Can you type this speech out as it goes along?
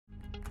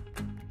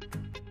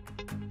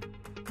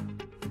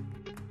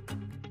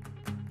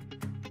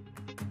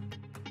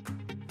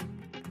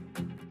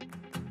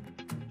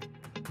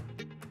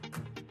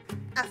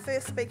Our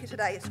first speaker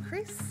today is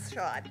Chris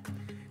Scheid.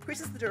 Chris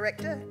is the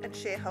Director and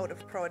Shareholder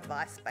of Pro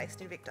Advice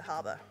based in Victor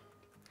Harbor.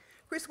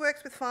 Chris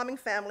works with farming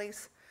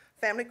families,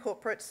 family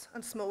corporates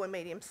and small and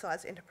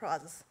medium-sized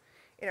enterprises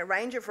in a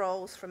range of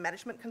roles from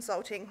management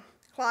consulting,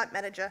 client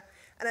manager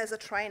and as a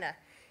trainer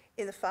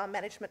in the farm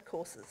management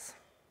courses.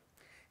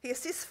 He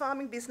assists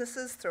farming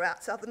businesses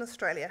throughout Southern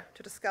Australia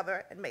to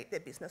discover and meet their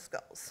business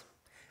goals,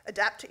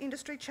 adapt to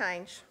industry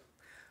change,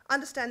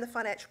 understand the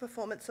financial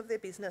performance of their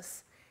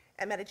business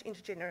and manage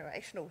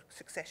intergenerational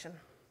succession.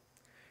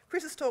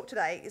 Chris's talk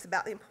today is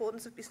about the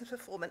importance of business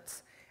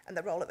performance and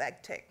the role of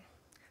AgTech.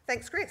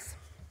 Thanks, Chris.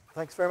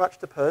 Thanks very much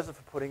to PIRSA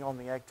for putting on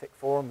the AgTech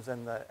forums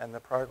and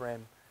the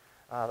program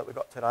that we've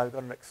got today. We've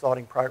got an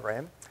exciting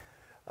program.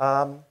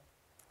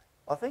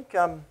 I think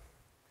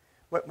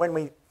when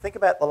we think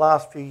about the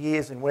last few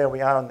years and where we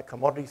are in the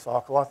commodity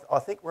cycle, I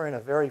think we're in a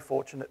very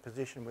fortunate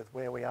position with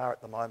where we are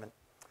at the moment.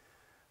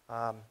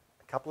 A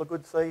couple of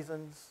good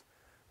seasons,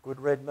 good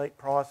red meat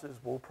prices,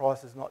 wool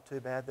prices not too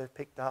bad, they've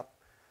picked up.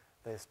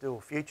 There's still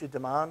future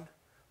demand,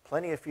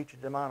 plenty of future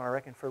demand I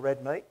reckon for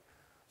red meat.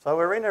 So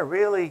we're in a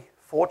really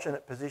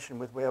fortunate position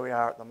with where we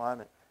are at the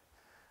moment.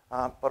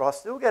 But I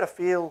still get a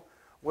feel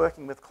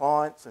working with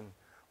clients and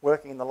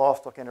working in the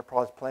livestock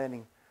enterprise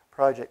planning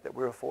project that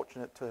we were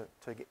fortunate to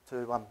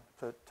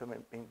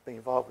be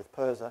involved with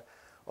PIRSA.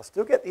 I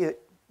still get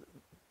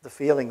the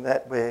feeling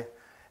that we're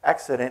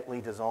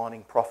accidentally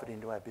designing profit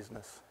into our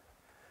business.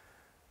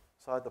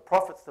 So the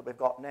profits that we've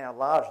got now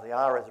largely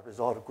are as a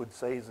result of good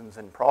seasons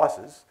and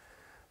prices.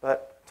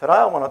 But today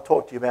I want to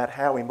talk to you about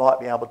how we might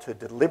be able to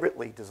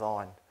deliberately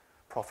design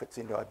profits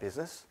into our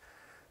business,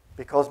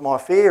 because my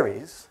fear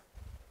is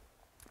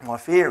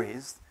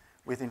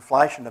with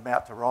inflation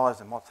about to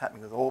rise and what's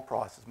happening with oil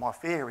prices, my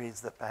fear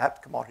is that perhaps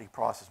commodity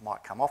prices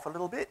might come off a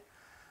little bit,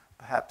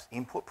 perhaps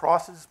input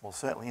prices, well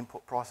certainly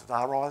input prices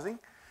are rising,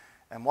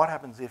 and what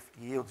happens if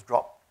yields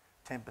drop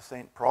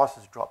 10%,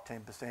 prices drop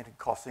 10% and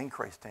costs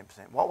increase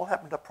 10%? What will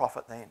happen to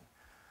profit then?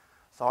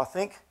 So I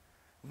think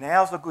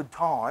now's a good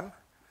time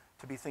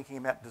to be thinking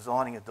about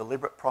designing a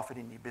deliberate profit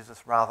in your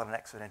business rather than an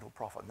accidental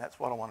profit, and that's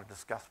what I want to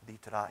discuss with you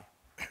today.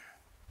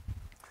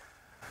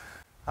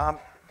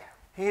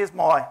 Here's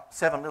my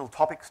 7 little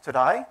topics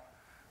today.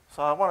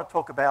 So I want to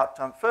talk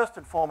about, first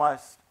and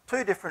foremost,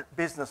 2 different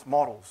business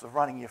models of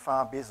running your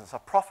farm business, a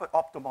profit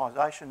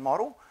optimisation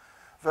model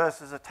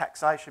versus a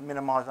taxation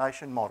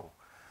minimisation model.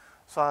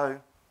 So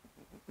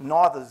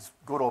neither's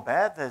good or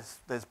bad,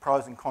 there's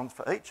pros and cons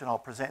for each and I'll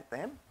present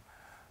them.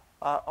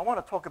 I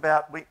want to talk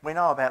about, we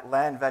know about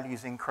land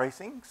values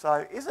increasing,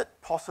 so is it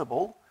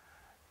possible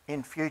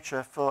in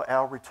future for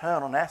our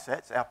return on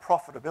assets, our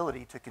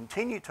profitability to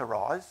continue to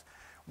rise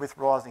with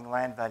rising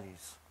land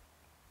values?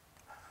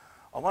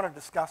 I want to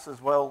discuss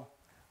as well,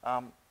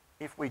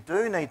 if we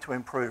do need to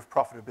improve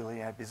profitability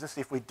in our business,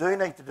 if we do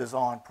need to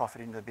design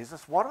profit into the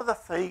business, what are the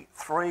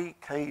 3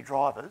 key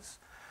drivers?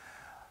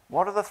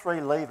 What are the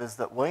 3 levers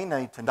that we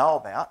need to know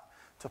about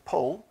to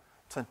pull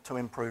to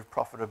improve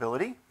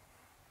profitability?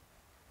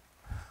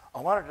 I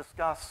want to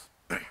discuss,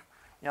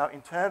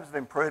 in terms of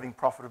improving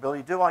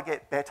profitability, do I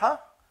get better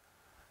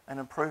and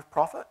improve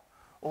profit,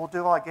 or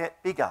do I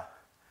get bigger?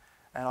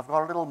 And I've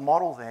got a little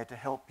model there to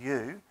help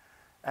you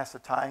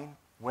ascertain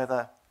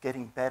whether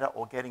getting better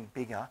or getting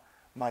bigger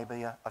may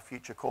be a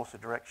future course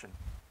of direction.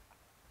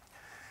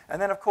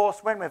 And then, of course,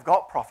 when we've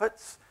got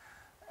profits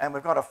and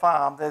we've got a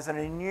farm, there's an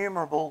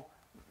innumerable,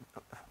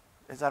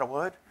 is that a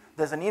word?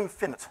 There's an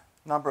infinite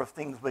number of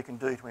things we can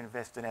do to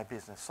invest in our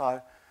business.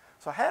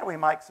 So how do we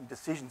make some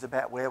decisions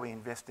about where we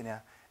invest in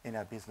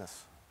our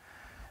business?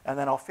 And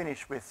then I'll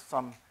finish with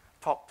some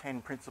top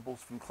 10 principles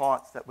from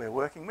clients that we're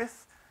working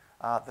with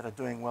that are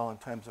doing well in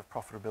terms of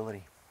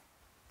profitability.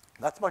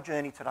 That's my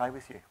journey today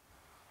with you.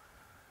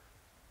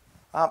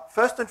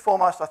 First and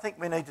foremost, I think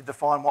we need to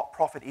define what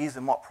profit is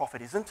and what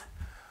profit isn't.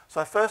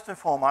 So first and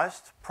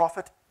foremost,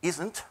 profit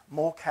isn't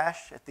more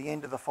cash at the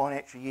end of the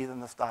financial year than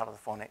the start of the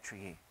financial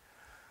year.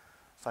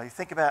 So you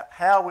think about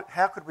how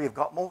could we have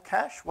got more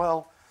cash?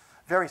 Well,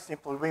 very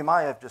simply, we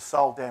may have just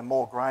sold down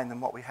more grain than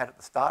what we had at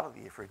the start of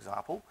the year, for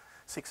example,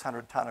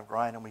 600 tonne of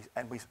grain,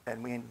 and we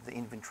ended the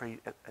inventory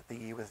at the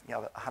year with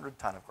 100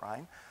 tonne of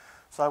grain.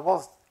 So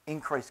was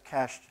increased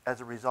cash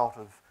as a result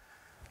of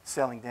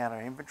selling down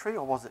our inventory,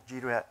 or was it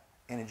due to our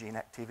energy and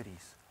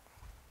activities?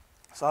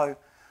 So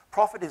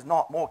profit is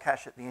not more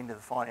cash at the end of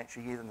the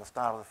financial year than the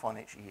start of the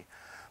financial year.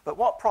 But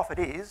what profit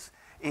is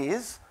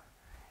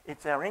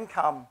it's our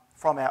income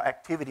from our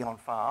activity on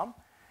farm.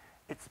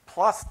 It's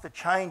plus the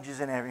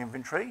changes in our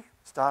inventory.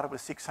 Started with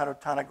 600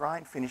 tonne of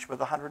grain, finished with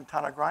 100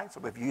 tonne of grain, so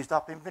we've used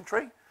up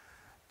inventory,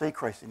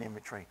 decrease in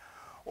inventory.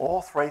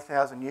 Or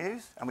 3,000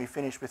 ewes, and we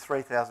finish with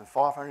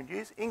 3,500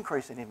 ewes,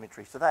 increase in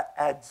inventory. So that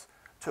adds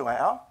to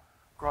our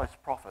gross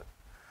profit.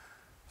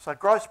 So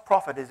gross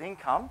profit is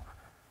income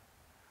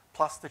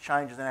plus the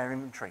changes in our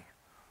inventory.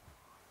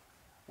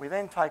 We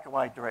then take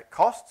away direct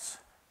costs.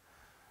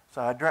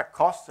 So our direct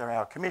costs are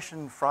our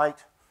commission,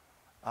 freight,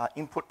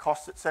 input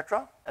costs,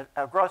 etc.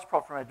 Our gross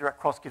profit from our direct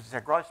costs gives us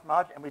our gross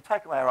margin, and we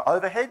take away our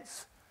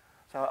overheads.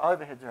 So our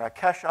overheads are our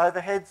cash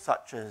overheads,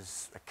 such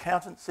as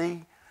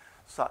accountancy,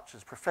 such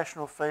as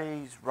professional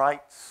fees,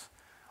 rates,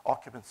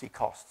 occupancy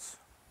costs.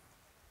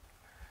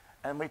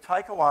 And we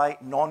take away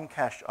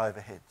non-cash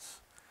overheads.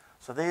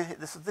 So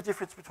this is the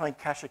difference between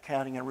cash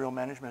accounting and real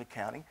management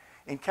accounting.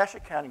 In cash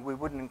accounting, we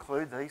wouldn't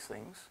include these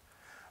things,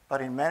 but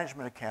in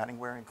management accounting,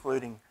 we're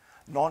including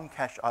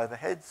non-cash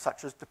overheads,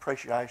 such as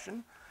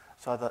depreciation,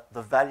 so that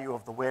the value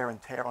of the wear and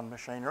tear on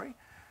machinery,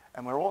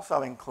 and we're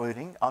also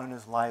including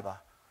owner's labour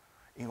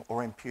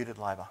or imputed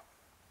labour.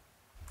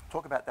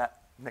 Talk about that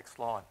next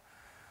slide.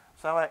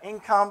 So our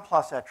income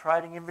plus our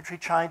trading inventory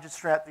changes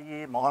throughout the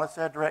year, minus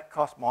our direct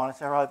costs,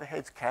 minus our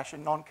overheads, cash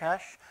and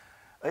non-cash,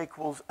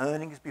 equals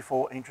earnings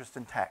before interest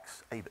and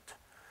tax, EBIT.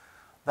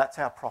 That's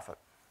our profit.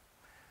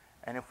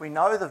 And if we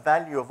know the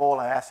value of all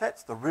our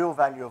assets, the real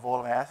value of all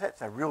of our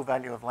assets, our real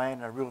value of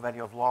land, our real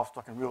value of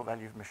livestock and real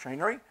value of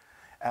machinery,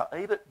 our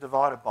EBIT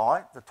divided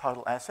by the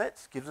total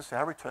assets gives us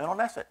our return on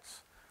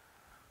assets.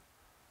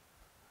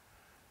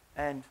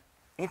 And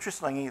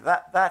interestingly,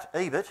 that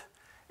EBIT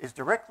is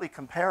directly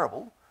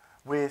comparable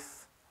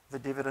with the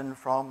dividend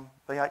from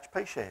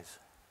BHP shares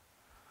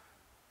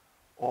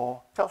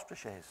or Telstra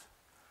shares.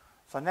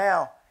 So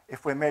now,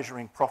 if we're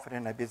measuring profit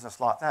in a business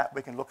like that,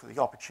 we can look at the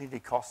opportunity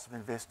costs of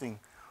investing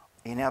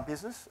in our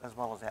business as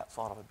well as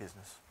outside of a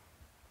business.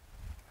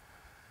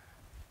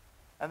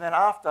 And then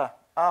after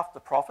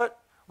profit,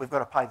 we've got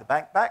to pay the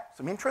bank back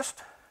some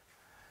interest,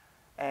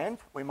 and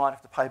we might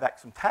have to pay back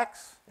some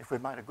tax if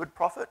we've made a good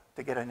profit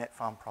to get a net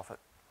farm profit.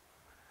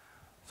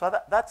 So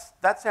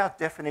that's our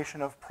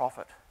definition of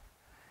profit.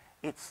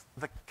 It's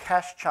the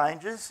cash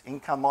changes,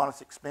 income minus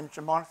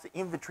expenditure minus the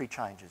inventory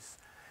changes,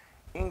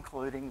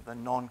 including the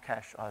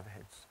non-cash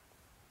overheads.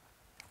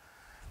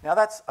 Now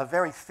that's a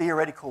very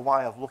theoretical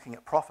way of looking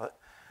at profit.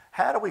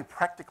 How do we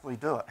practically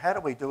do it? How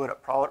do we do it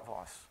at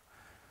ProAdvice?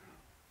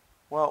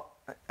 Well,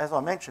 as I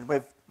mentioned,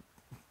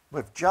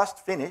 we've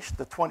just finished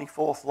the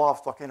 24th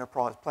Livestock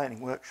Enterprise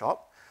Planning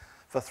Workshop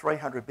for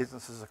 300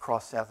 businesses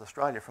across South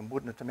Australia, from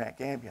Woodness to Mount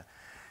Gambier.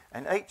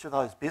 And each of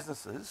those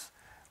businesses,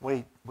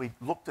 we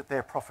looked at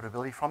their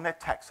profitability from their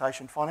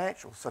taxation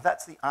financials. So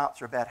that's the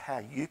answer about how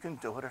you can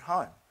do it at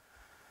home.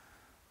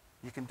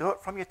 You can do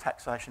it from your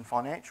taxation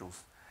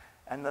financials.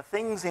 And the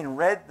things in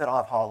red that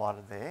I've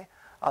highlighted there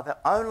are the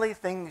only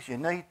things you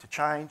need to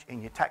change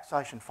in your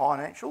taxation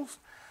financials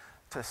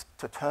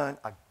to turn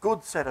a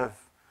good set of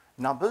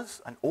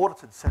numbers, an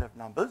audited set of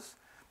numbers,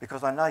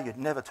 because I know you'd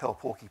never tell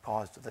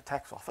porcupines to the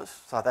tax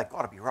office, so they've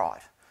got to be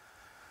right.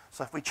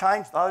 So if we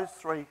change those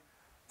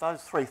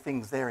three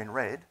things there in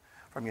red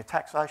from your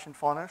taxation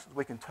financials,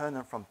 we can turn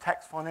them from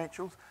tax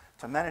financials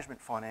to management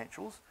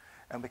financials,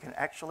 and we can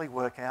actually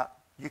work out,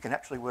 you can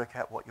actually work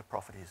out what your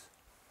profit is.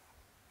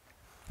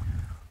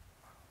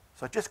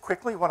 So just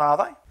quickly, what are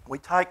they? We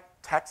take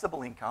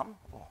taxable income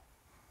from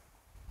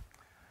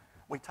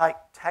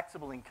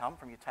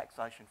your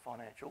taxation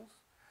financials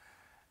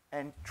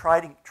and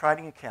trading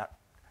account.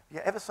 Have you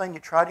ever seen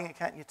your trading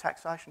account and your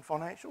taxation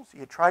financials?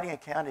 Your trading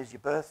account is your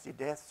births, your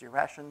deaths, your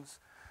rations,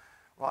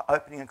 right?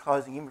 Opening and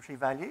closing inventory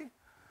value,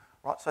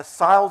 right? So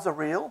sales are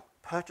real,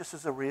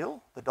 purchases are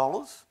real, the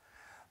dollars.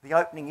 The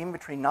opening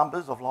inventory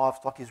numbers of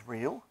livestock is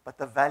real, but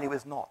the value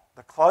is not.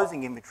 The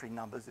closing inventory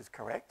numbers is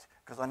correct,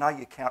 because I know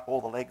you count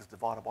all the legs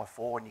divided by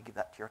 4 and you give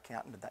that to your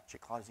accountant and that's your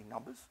closing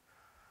numbers.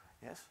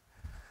 Yes?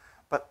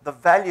 But the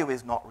value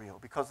is not real,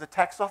 because the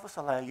tax office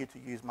allow you to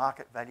use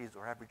market values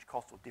or average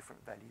cost or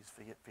different values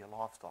for your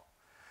livestock.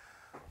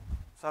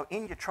 So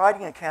in your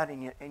trading account,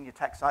 in your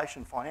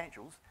taxation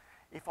financials,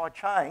 if I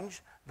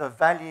change the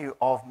value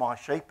of my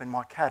sheep and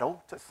my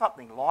cattle to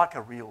something like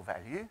a real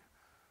value,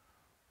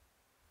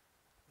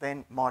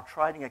 then my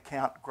trading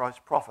account gross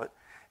profit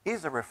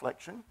is a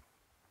reflection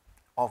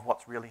of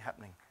what's really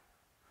happening.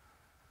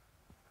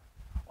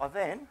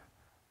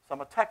 So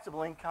my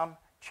taxable income,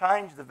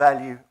 change the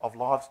value of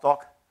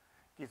livestock,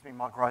 gives me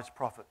my gross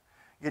profit.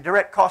 Your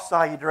direct costs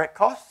are your direct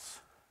costs,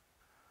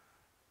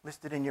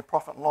 listed in your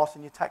profit and loss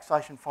in your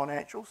taxation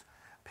financials.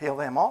 Peel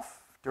them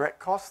off. Direct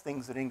costs,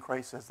 things that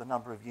increase as the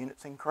number of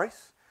units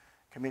increase,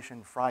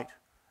 commission, freight,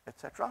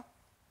 etc.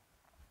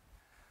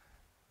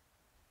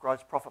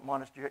 Gross profit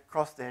minus direct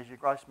cost, there's your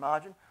gross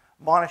margin,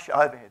 minus your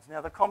overheads.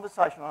 Now the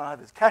conversation on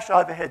overheads, cash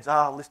overheads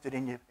are listed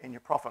in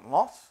your profit and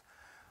loss,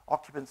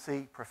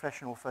 occupancy,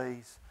 professional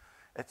fees,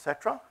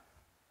 etc.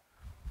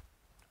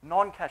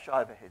 Non-cash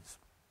overheads.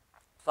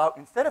 So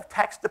instead of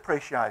tax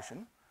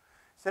depreciation,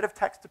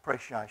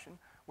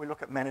 we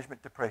look at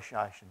management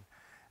depreciation.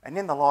 And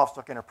in the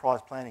Livestock Enterprise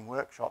Planning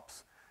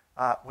workshops,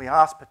 we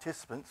ask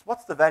participants,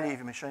 what's the value of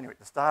your machinery at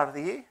the start of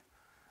the year?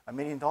 $1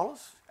 million,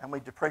 and we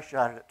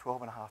depreciate it at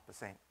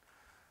 12.5%,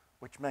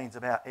 which means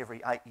about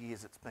every 8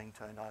 years it's being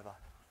turned over.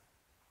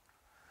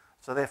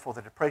 So therefore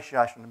the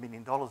depreciation of $1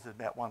 million is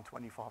about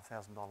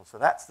 $125,000. So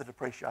that's the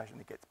depreciation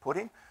that gets put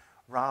in,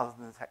 rather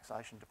than the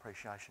taxation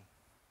depreciation.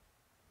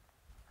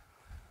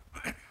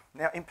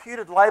 Now,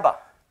 imputed labour.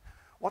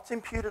 What's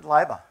imputed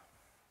labour?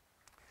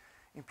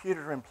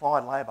 Imputed or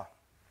implied labour.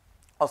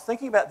 I was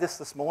thinking about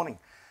this morning,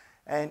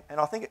 and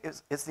I think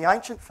it's the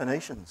ancient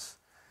Phoenicians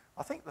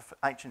I think the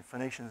ancient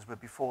Phoenicians were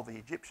before the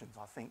Egyptians,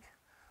 I think.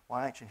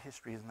 My ancient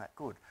history isn't that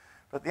good.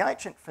 But the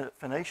ancient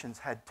Phoenicians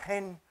had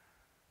 10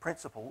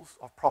 principles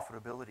of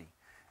profitability.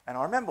 And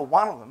I remember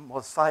one of them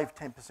was save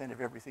 10%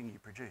 of everything you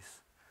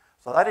produce.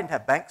 So they didn't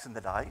have banks in the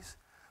days,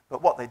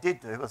 but what they did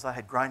do was they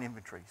had grain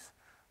inventories.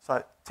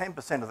 So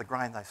 10% of the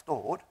grain they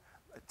stored,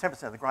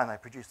 10% of the grain they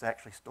produced, they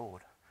actually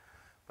stored.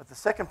 But the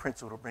second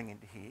principle to bring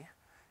into here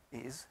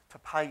is to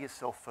pay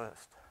yourself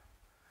first.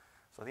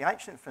 So the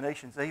ancient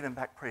Phoenicians, even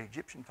back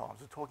pre-Egyptian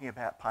times, were talking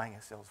about paying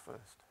yourselves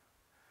first.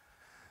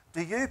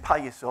 Do you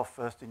pay yourself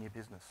first in your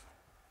business?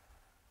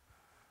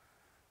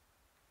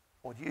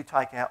 Or do you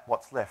take out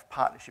what's left,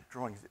 partnership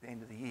drawings at the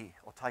end of the year,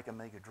 or take a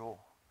meagre draw?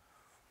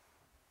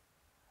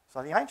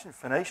 So the ancient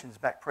Phoenicians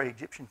back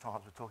pre-Egyptian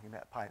times were talking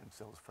about paying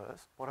themselves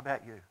first. What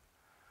about you?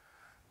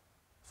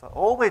 So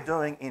all we're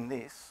doing in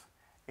this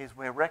is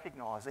we're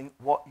recognising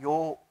what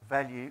your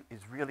value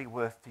is really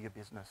worth to your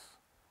business.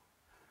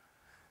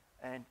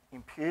 And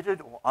imputed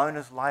or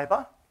owner's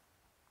labour,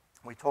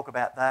 we talk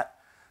about that.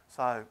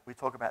 So we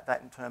talk about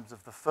that in terms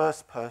of the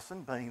first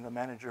person being the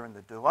manager and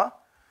the doer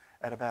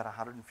at about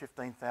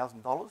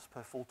 $115,000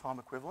 per full-time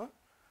equivalent,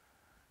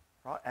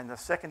 right? And the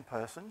second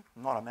person,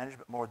 not a manager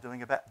but more a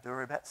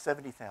doer, about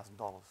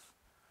 $70,000.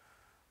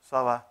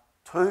 So a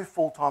 2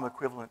 full-time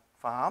equivalent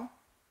farm,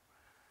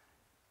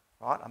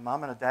 right, a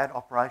mum and a dad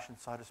operation,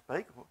 so to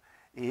speak,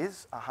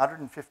 is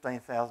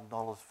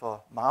 $115,000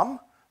 for mum,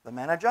 the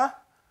manager,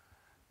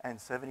 and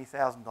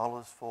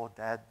 $70,000 for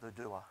dad, the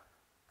doer,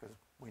 because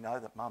we know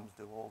that mums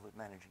do all the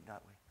managing,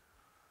 don't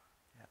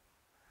we? Yeah.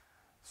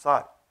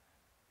 So,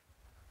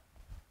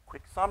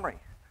 quick summary.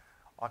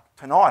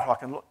 Tonight,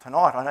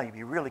 I know you'd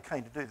be really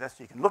keen to do this.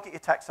 You can look at your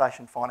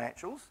taxation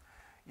financials.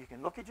 You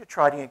can look at your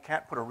trading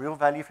account, put a real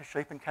value for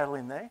sheep and cattle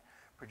in there,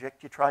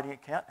 project your trading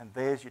account, and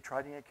there's your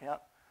trading account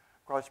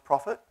gross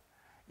profit.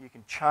 You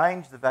can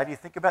change the value.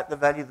 Think about the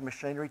value of the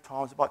machinery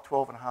times by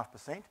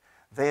 12.5%.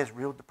 There's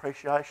real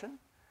depreciation.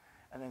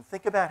 And then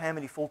think about how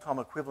many full-time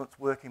equivalents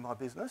work in my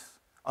business,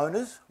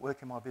 owners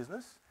work in my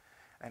business,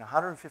 and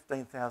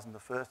 115,000 the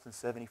first and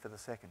 70 for the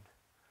second.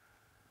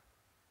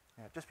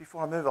 Now, just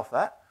before I move off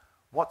that,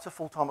 what's a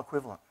full-time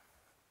equivalent?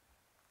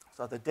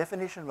 So the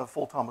definition of a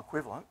full-time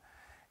equivalent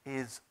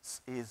is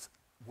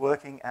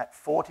working at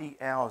 40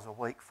 hours a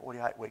week,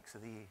 48 weeks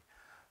of the year.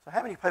 So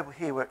how many people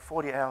here work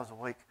 40 hours a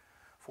week,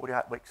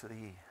 48 weeks of the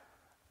year?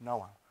 No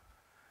one.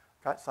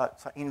 Okay,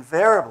 so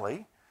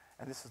invariably,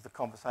 and this is the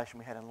conversation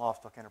we had in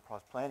livestock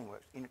enterprise planning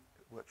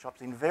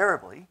workshops,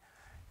 invariably,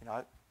 you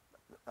know,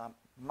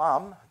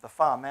 mum, the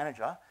farm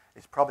manager,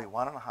 is probably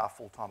 1.5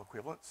 full-time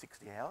equivalent,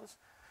 60 hours,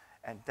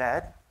 and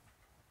dad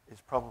is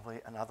probably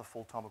another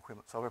full-time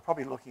equivalent. So we're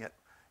probably looking at,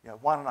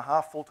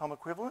 1.5 full-time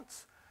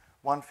equivalents,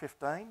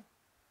 115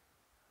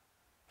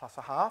 plus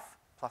a half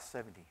plus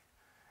 70.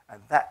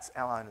 And that's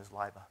our owner's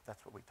labour.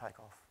 That's what we take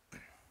off.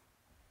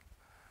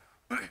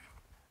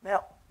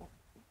 Now,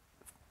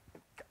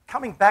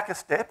 coming back a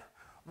step,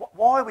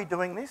 why are we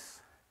doing this?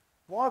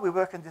 Why are we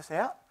working this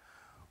out?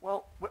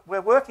 Well,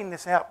 we're working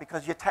this out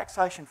because your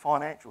taxation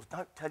financials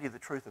don't tell you the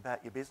truth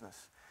about your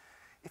business.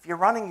 If you're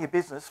running your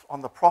business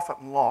on the profit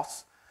and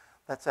loss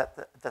that's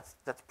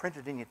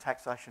printed in your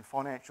taxation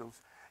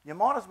financials, you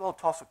might as well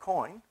toss a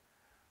coin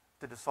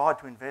to decide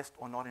to invest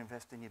or not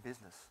invest in your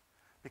business,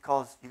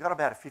 because you've got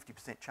about a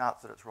 50%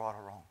 chance that it's right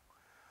or wrong.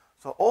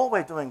 So all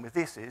we're doing with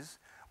this is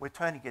we're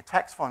turning your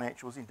tax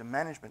financials into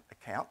management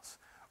accounts,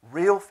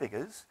 real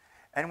figures,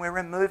 and we're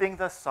removing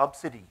the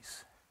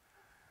subsidies.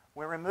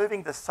 We're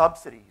removing the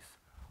subsidies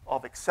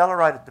of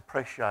accelerated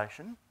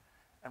depreciation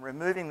and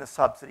removing the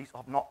subsidies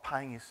of not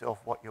paying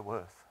yourself what you're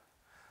worth.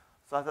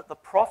 So that the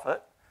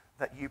profit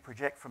that you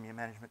project from your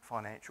management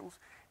financials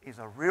is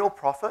a real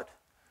profit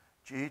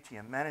due to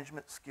your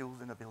management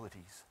skills and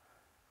abilities.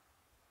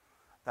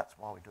 That's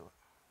why we do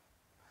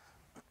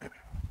it.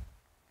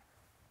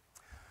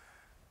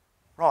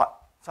 Right,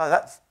 so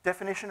that's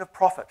definition of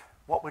profit,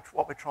 what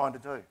we're trying to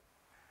do.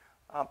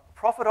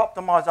 Profit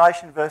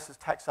optimisation versus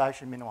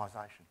taxation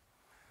minimisation.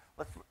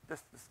 Let's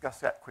just discuss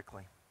that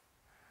quickly.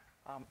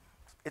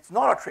 It's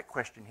not a trick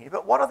question here,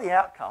 but what are the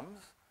outcomes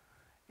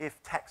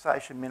if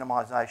taxation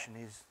minimisation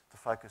is the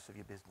focus of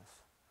your business?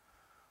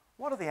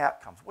 What are the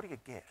outcomes? What do you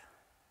get?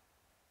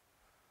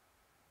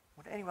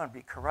 Would anyone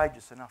be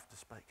courageous enough to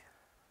speak?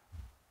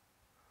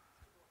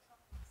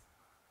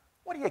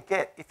 What do you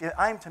get if you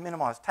aim to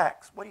minimise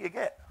tax? What do you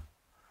get?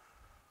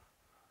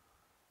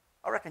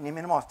 I reckon you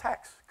minimise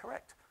tax,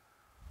 correct?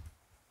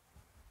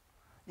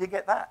 You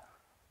get that.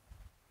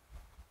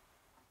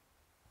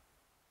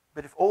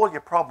 But if all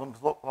your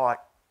problems look like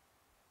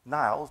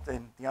nails,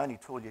 then the only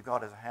tool you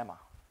got is a hammer,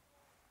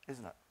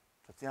 isn't it?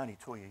 That's the only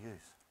tool you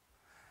use.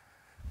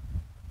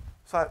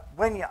 So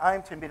when you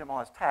aim to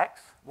minimise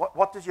tax,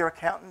 what does your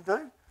accountant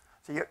do?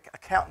 So your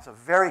accountants are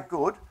very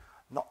good,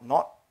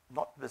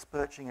 not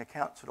besmirching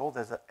accountants at all.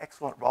 There's an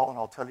excellent role, and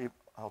I'll talk to you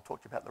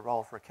about the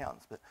role for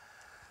accountants but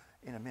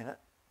in a minute.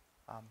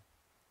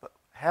 But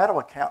how do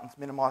accountants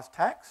minimise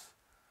tax?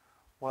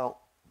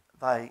 Well,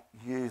 They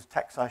use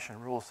taxation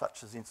rules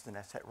such as instant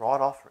asset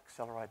write-off or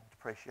accelerated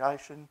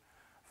depreciation,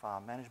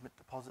 farm management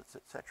deposits,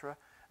 etc.,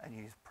 and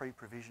use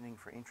pre-provisioning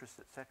for interest,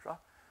 etc.,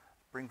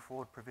 bring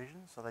forward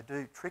provisions. So they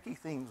do tricky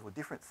things or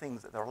different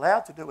things that they're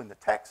allowed to do in the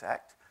Tax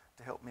Act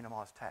to help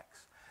minimise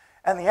tax.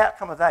 And the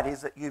outcome of that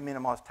is that you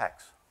minimise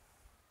tax.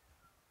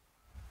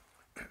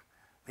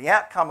 The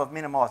outcome of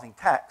minimising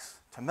tax,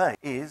 to me,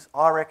 is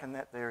I reckon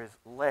that there is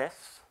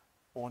less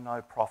or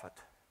no profit.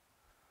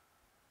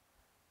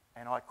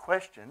 And I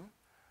question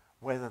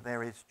whether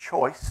there is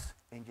choice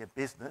in your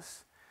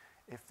business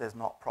if there's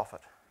not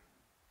profit.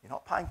 You're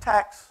not paying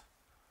tax,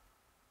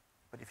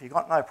 but if you've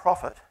got no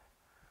profit,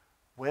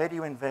 where do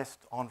you invest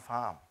on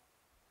farm?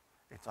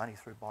 It's only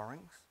through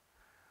borrowings.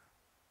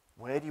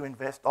 Where do you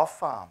invest off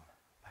farm?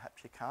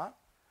 Perhaps you can't.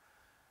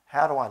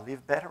 How do I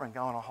live better and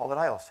go on a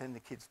holiday or send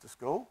the kids to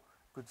school,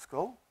 good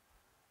school?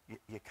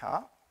 You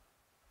can't.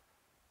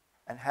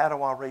 And how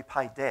do I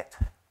repay debt?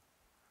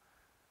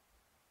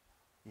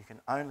 You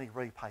can only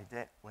repay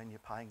debt when you're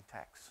paying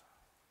tax.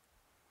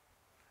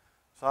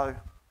 So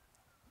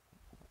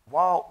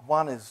while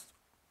one is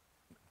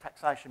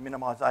taxation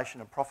minimisation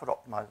and profit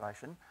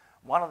optimisation,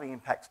 one of the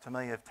impacts to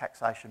me of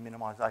taxation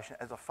minimisation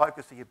as a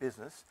focus of your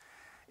business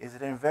is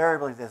that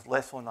invariably there's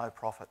less or no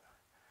profit.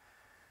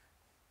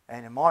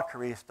 And in my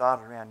career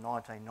started around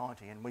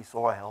 1990 and we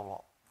saw a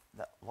hell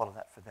of a lot of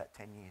that for about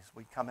 10 years.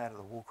 We'd come out of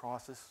the wool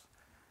crisis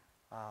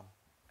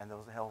and there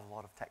was a hell of a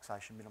lot of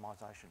taxation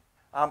minimisation.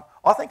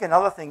 I think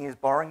another thing is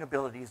borrowing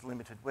ability is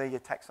limited where your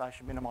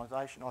taxation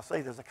minimisation. I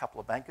see there's a couple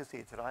of bankers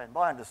here today, and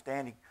my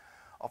understanding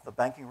of the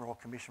Banking Royal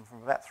Commission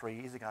from about 3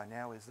 years ago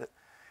now is that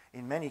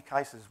in many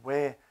cases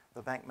where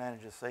the bank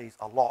manager sees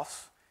a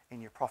loss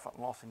in your profit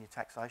and loss in your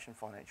taxation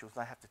financials,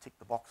 they have to tick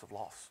the box of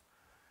loss.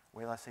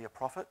 Where they see a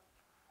profit,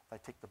 they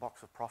tick the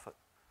box of profit.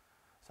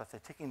 So if they're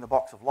ticking the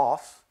box of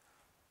loss,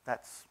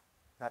 that's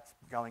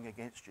going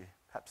against you,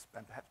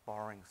 and perhaps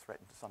borrowing is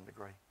threatened to some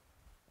degree.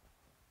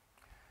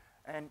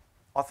 And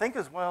I think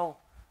as well,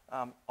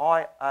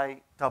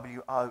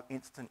 IAWO,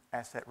 instant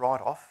asset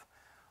write-off,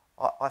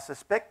 I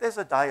suspect there's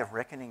a day of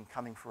reckoning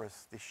coming for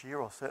us this year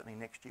or certainly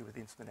next year with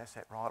instant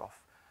asset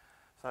write-off.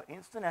 So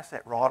instant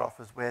asset write-off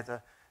is where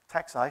the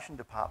Taxation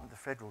Department, the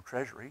Federal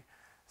Treasury,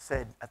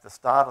 said at the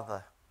start of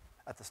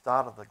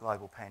the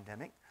global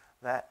pandemic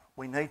that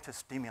we need to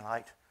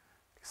stimulate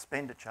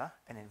expenditure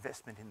and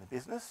investment in the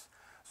business.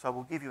 So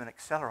we'll give you an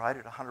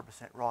accelerated 100%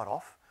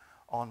 write-off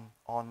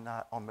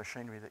on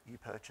machinery that you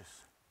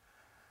purchase.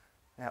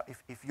 Now,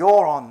 if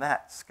you're on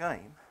that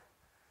scheme,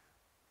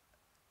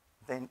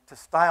 then to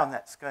stay on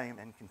that scheme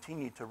and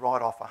continue to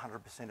write off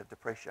 100% of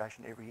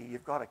depreciation every year,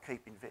 you've got to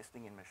keep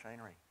investing in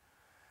machinery.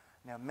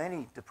 Now,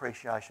 many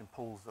depreciation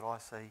pools that I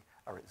see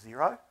are at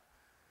zero,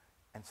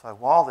 and so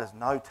while there's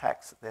no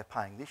tax that they're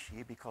paying this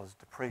year because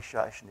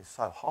depreciation is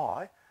so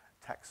high,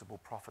 taxable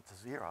profits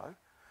are zero,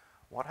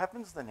 what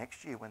happens the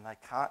next year when they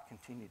can't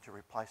continue to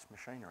replace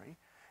machinery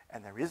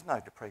and there is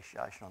no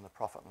depreciation on the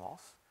profit and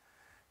loss?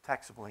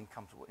 Taxable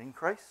incomes will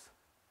increase,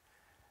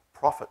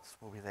 profits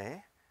will be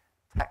there,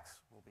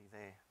 tax will be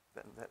there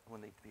that will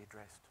need to be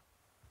addressed.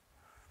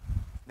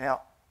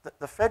 Now,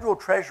 the Federal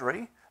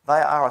Treasury,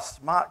 they are a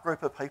smart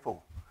group of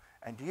people.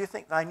 And do you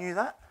think they knew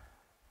that?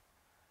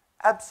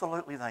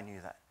 Absolutely they knew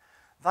that.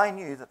 They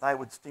knew that they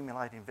would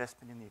stimulate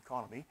investment in the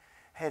economy,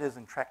 headers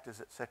and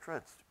tractors, etc.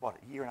 It's, what,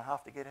 a year and a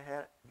half to get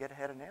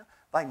ahead of now?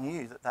 They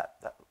knew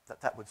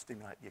that would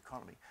stimulate the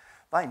economy.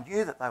 They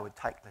knew that they would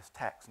take less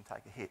tax and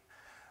take a hit.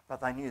 But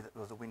they knew that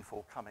there was a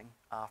windfall coming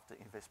after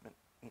investment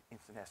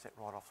instant asset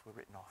write-offs were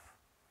written off.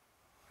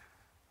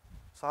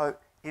 So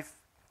if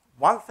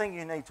one thing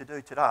you need to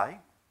do today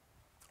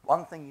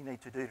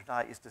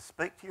is to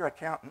speak to your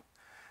accountant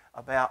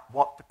about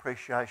what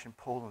depreciation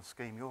pool and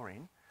scheme you're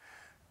in,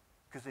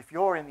 because if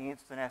you're in the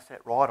instant asset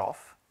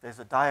write-off, there's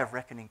a day of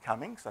reckoning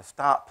coming, so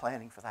start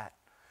planning for that.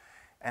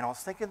 And I was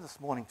thinking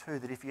this morning too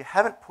that if you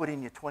haven't put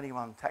in your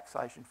 21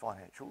 taxation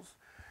financials,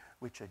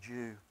 which are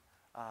due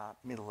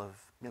middle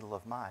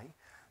of May,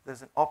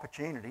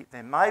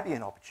 there may be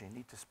an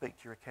opportunity to speak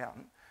to your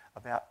accountant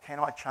about, can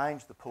I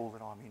change the pool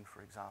that I'm in,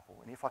 for example?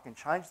 And if I can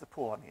change the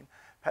pool I'm in,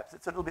 perhaps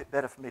it's a little bit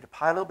better for me to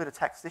pay a little bit of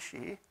tax this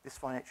year, this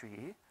financial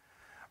year,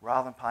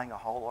 rather than paying a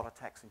whole lot of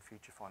tax in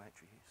future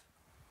financial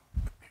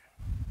years.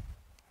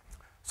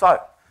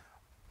 So,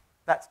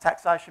 that's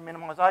taxation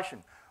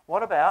minimisation.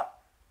 What about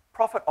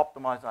profit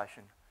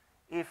optimisation?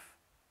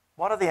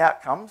 What are the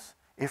outcomes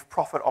if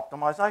profit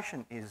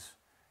optimisation is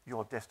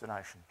your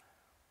destination?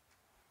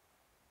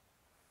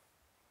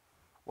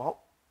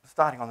 Well,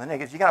 starting on the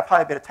negatives, you're going to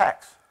pay a bit of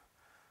tax.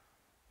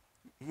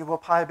 You will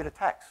pay a bit of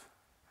tax.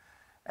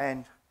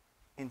 And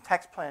in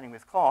tax planning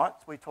with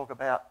clients, we talk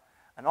about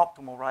an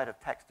optimal rate of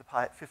tax to pay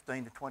at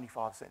 15 to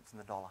 25 cents in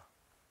the dollar.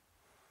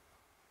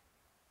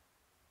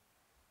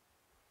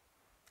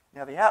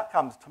 Now, the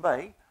outcomes to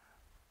me,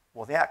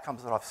 or the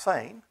outcomes that I've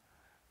seen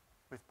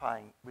with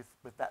paying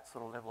with that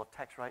sort of level of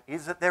tax rate,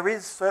 is that there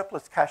is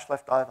surplus cash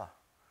left over.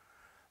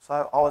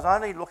 So I was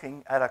only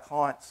looking at a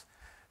client's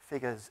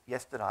figures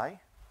yesterday.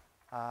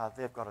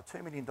 They've got a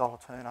 $2 million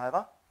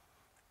turnover.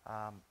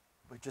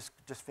 We just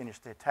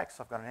finished their tax.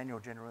 I've got an annual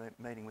general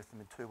meeting with them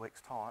in 2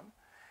 weeks' time,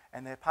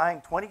 and they're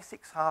paying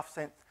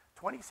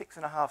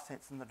 26.5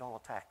 cents in the dollar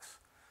tax.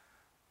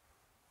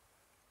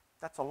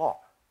 That's a lot.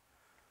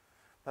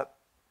 But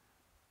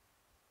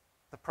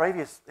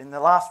in the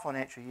last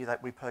financial year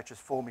that we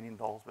purchased $4 million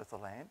worth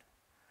of land,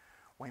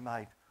 we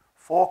made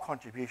 4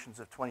 contributions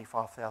of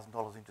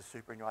 $25,000 into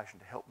superannuation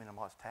to help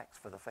minimise tax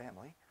for the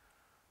family.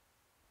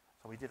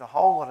 So we did a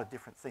whole lot of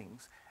different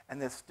things, and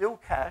there's still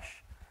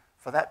cash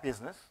for that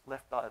business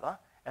left over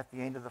at the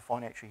end of the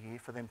financial year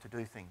for them to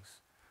do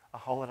things. A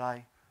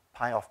holiday,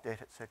 pay off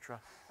debt, etc.,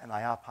 and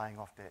they are paying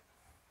off debt.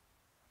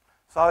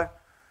 So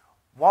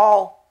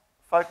while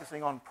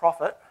focusing on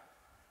profit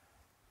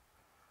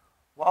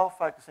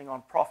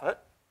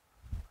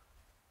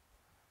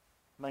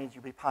means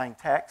you'll be paying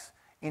tax,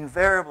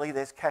 invariably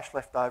there's cash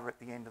left over at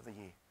the end of the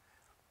year.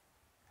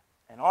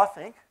 And I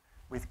think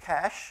with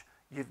cash,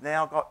 you've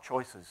now got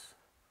choices.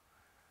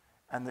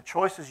 And the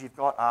choices you've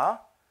got are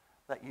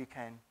that you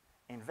can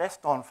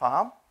invest on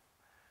farm,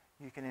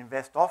 you can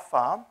invest off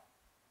farm,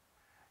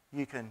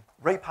 you can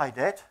repay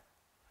debt,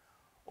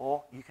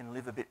 or you can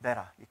live a bit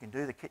better. You can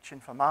do the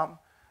kitchen for mum,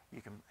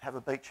 you can have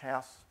a beach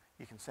house,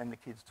 you can send the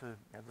kids to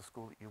the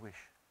school that you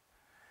wish.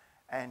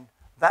 And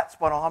that's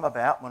what I'm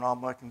about when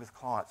I'm working with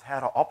clients, how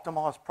to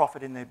optimise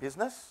profit in their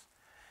business.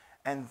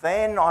 And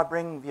then I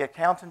bring the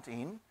accountant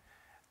in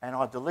and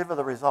I deliver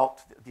the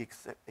result, the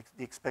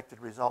expected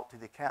result to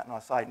the accountant. I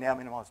say, now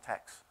minimise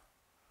tax.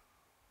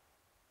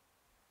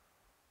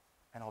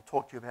 And I'll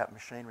talk to you about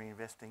machinery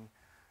investing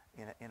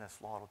in a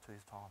slide or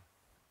two's time.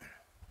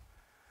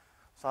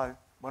 So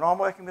when I'm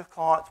working with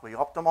clients, we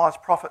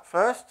optimise profit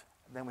first,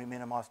 and then we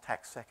minimise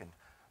tax second,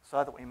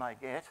 so that we may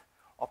get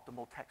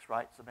optimal tax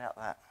rates about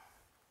that,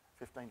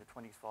 15 to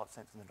 25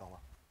 cents in the dollar.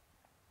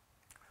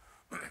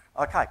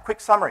 Okay, quick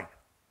summary.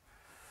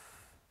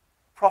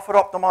 Profit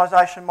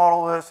optimisation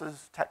model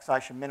versus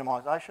taxation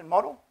minimisation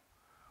model.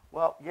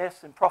 Well,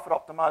 yes, in profit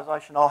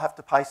optimisation, I'll have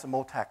to pay some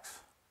more tax.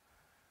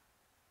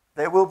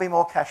 There will be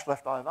more cash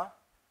left over.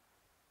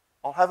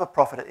 I'll have a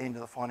profit at the end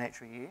of the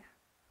financial year.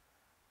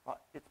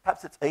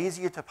 Perhaps it's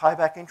easier to pay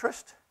back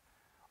interest.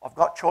 I've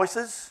got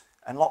choices,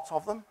 and lots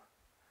of them.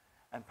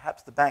 And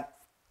perhaps the bank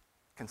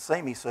can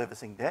see me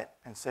servicing debt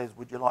and says,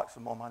 would you like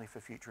some more money for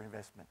future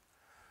investment?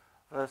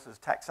 Versus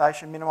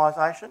taxation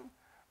minimisation,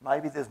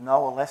 maybe there's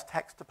no or less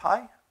tax to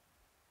pay.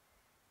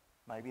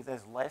 Maybe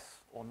there's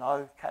less or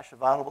no cash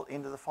available at the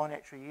end of the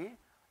financial year,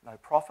 no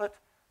profit.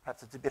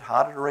 Perhaps it's a bit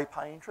harder to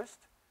repay interest.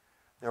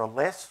 There are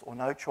less or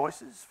no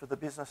choices for the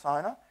business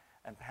owner,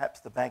 and perhaps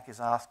the bank is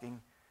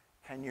asking,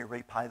 can you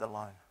repay the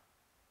loan?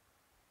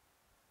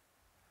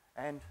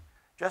 And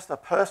just a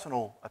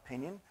personal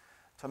opinion,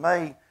 to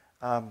me,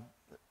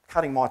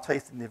 cutting my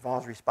teeth in the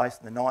advisory space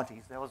in the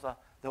 90s, there was a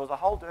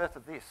whole dearth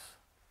of this.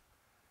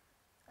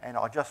 And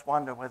I just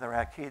wonder whether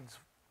our kids,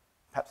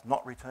 perhaps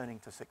not returning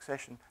to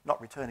succession,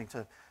 not returning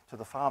to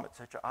the farm,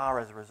 etc.,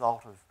 are as a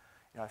result of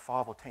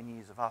 5 or 10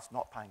 years of us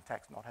not paying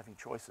tax, not having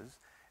choices,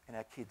 and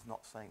our kids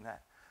not seeing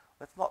that.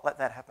 Let's not let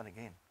that happen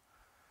again.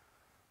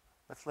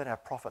 Let's let our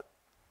profit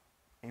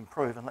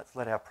improve, and let's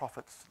let our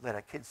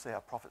kids see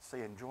our profits,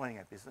 see enjoying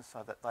our business,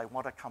 so that they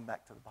want to come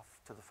back to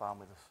the farm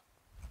with us.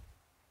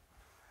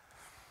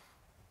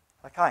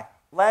 Okay,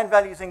 land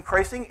values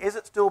increasing. Is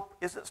it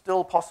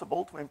still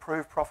possible to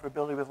improve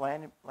profitability with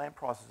land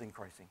prices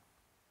increasing?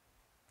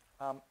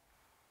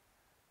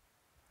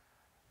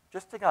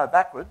 Just to go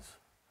backwards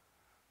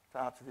to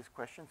answer this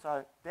question,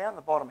 so down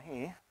the bottom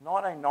here,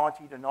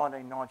 1990 to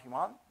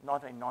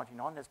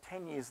 1999, there's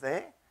 10 years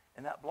there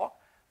in that block.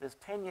 There's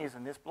 10 years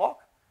in this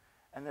block,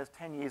 and there's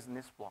 10 years in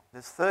this block.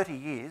 There's 30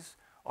 years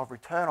of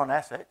return on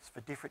assets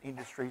for different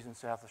industries in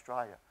South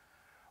Australia.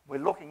 We're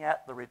looking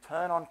at the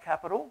return on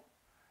capital,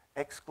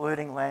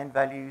 excluding land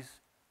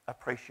values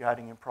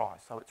appreciating in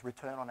price. So it's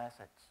return on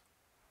assets.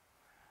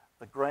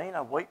 The green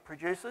are wheat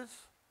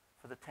producers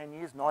for the 10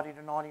 years, 90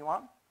 to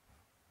 91.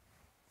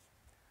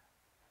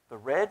 The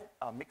red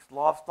are mixed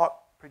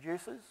livestock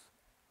producers.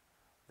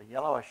 The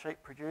yellow are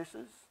sheep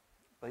producers,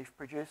 beef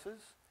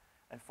producers,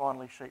 and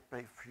finally sheep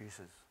beef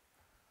producers.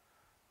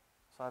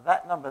 So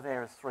that number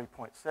there is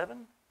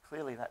 3.7.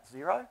 Clearly that's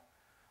 0.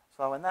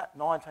 So in that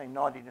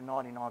 1990 to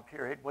 99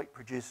 period, wheat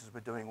producers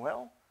were doing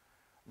well.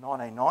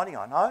 1990,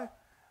 I know,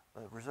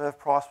 the reserve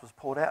price was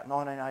pulled out in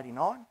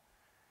 1989.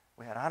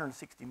 We had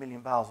 160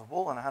 million bales of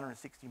wool and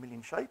 160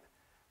 million sheep,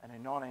 and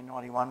in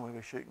 1991 we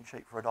were shooting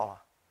sheep for $1.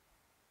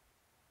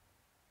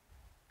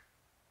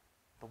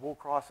 The wool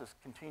crisis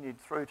continued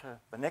through to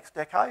the next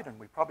decade, and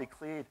we probably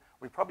cleared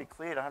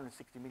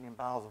 160 million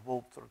bales of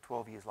wool sort of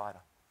 12 years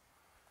later.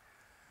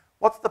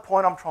 What's the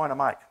point I'm trying to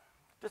make?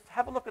 Just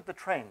have a look at the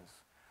trends.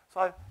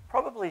 So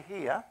probably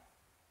here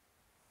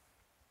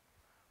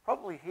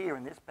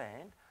in this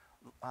band,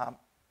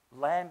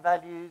 land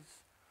values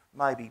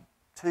maybe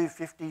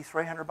 $250,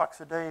 $300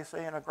 a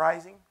DSE in a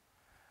grazing.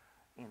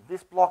 In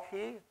this block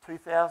here,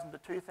 2000 to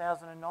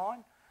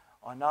 2009,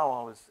 I know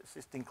I was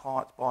assisting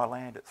clients buy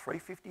land at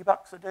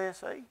 $350 a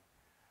DSE.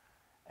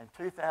 and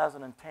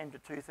 2010 to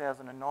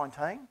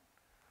 2019.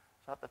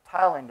 So at the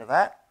tail end of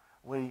that,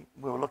 we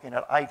were looking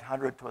at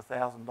 $800 to $1,000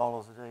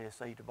 a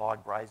DSE to buy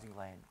grazing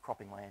land,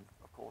 cropping land,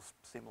 of course,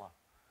 similar.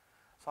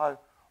 So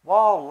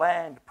while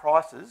land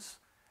prices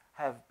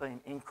have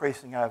been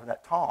increasing over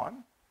that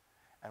time,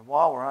 and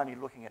while we're only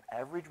looking at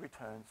average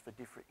returns for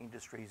different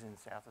industries in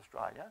South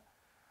Australia,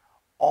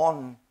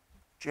 on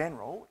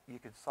general, you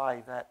could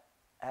say that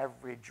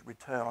average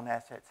return on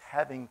assets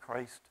have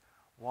increased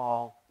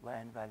while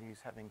land values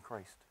have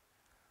increased.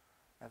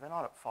 Now, they're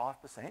not at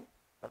 5%,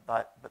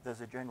 but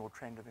there's a general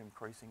trend of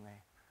increasing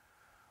there.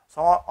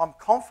 So I'm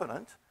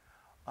confident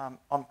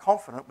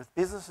with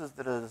businesses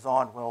that are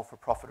designed well for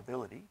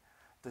profitability,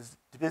 there's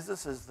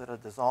businesses that are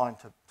designed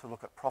to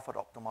look at profit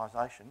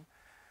optimisation,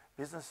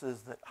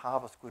 businesses that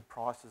harvest good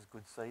prices,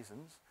 good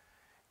seasons,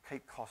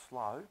 keep costs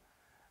low,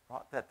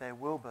 right, that there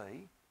will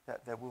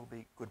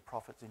be good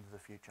profits into the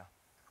future.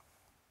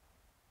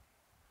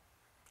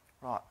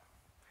 Right.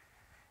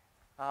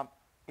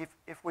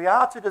 If we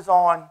are to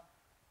design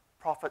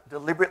profit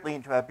deliberately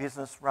into our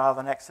business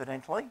rather than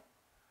accidentally,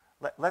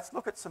 let's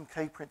look at some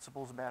key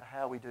principles about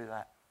how we do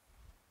that.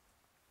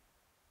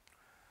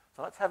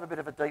 So let's have a bit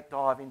of a deep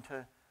dive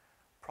into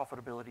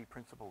profitability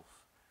principles.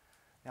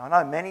 Now, I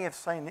know many have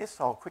seen this,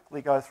 so I'll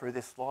quickly go through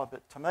this slide,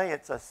 but to me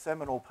it's a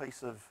seminal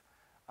piece of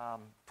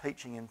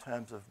teaching in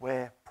terms of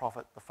where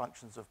the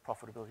functions of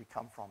profitability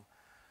come from.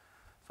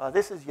 So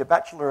this is your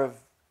Bachelor of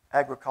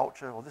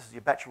Agriculture, or this is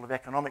your Bachelor of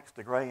Economics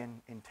degree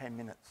in 10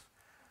 minutes.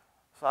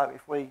 So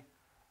if we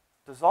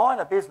design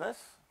a business,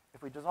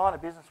 we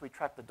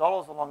track the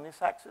dollars along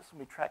this axis and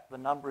we track the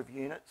number of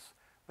units,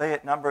 be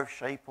it number of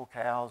sheep or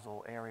cows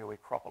or area we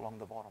crop along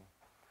the bottom.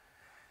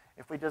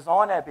 If we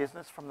design our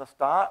business from the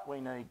start, we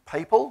need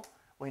people,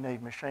 we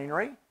need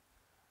machinery,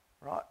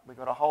 right? We've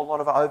got a whole lot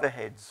of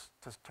overheads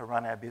to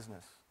run our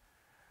business.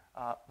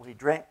 We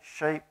drench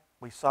sheep,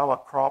 we sow a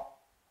crop,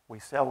 we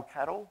sell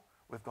cattle,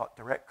 we've got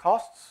direct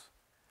costs,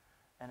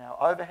 and our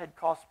overhead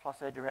costs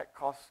plus our direct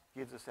costs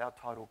gives us our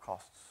total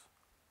costs.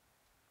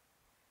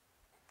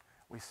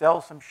 We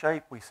sell some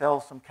sheep, we sell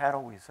some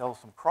cattle, we sell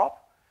some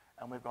crop,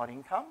 and we've got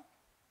income.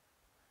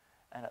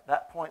 And at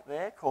that point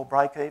there, called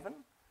break even,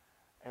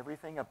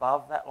 everything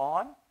above that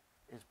line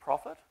is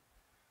profit.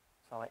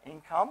 So our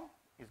income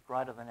is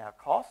greater than our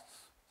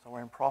costs, so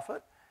we're in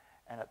profit.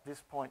 And at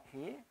this point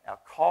here, our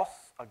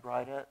costs are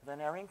greater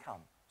than our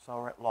income, so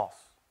we're at loss.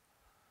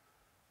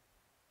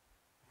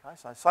 Okay,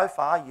 so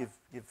far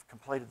you've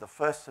completed the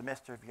first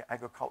semester of your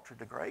agriculture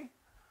degree.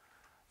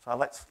 So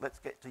let's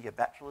get to your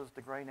bachelor's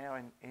degree now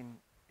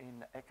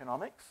in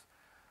economics.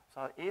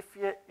 So if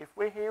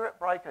we're here at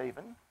break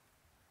even,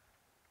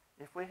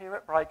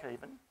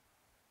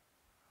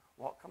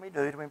 what can we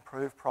do to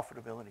improve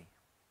profitability?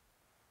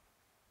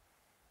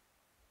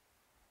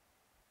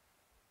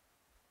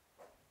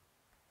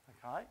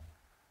 Okay,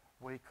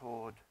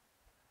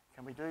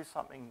 can we do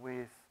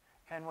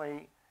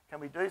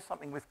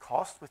something with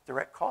costs, with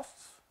direct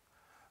costs?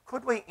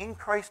 Could we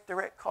increase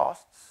direct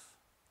costs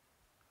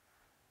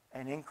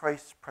and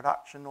increase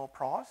production or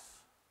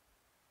price?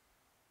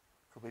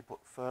 Could we put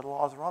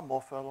fertiliser on,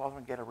 more fertiliser,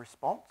 and get a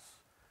response?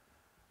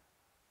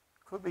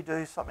 Could we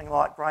do something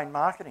like grain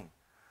marketing?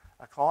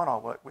 A client I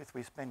work with,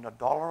 we spend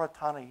 $1 a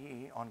tonne a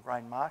year on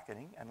grain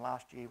marketing, and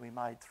last year we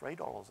made $3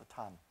 a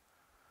tonne.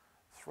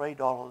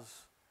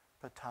 $3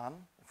 per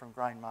tonne from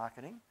grain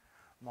marketing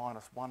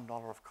minus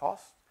 $1 of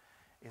cost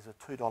is a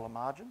 $2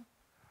 margin,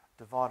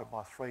 divided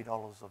by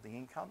 $3 of the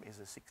income is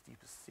a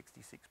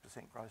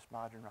 66% gross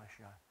margin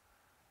ratio.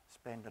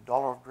 Spend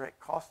 $1 of direct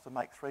cost to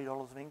make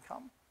 $3 of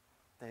income,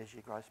 there's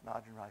your gross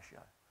margin ratio.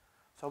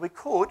 So we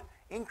could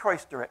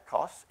increase direct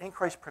costs,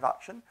 increase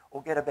production,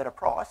 or get a better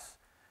price,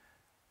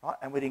 right,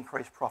 and we'd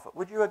increase profit.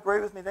 Would you agree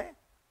with me there?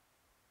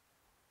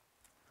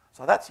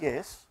 So that's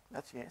yes,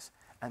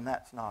 and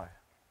that's no.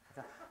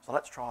 Okay? So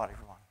let's try it,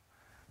 everyone.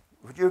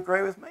 Would you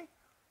agree with me?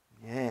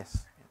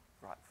 Yes.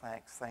 Right,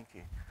 thank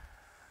you.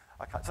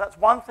 Okay, so that's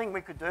one thing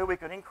we could do. We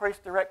could increase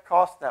direct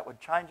costs. That would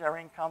change our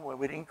income. We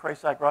would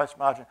increase our gross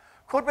margin.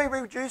 Could we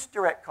reduce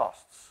direct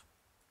costs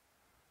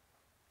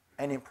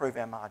and improve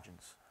our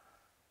margins?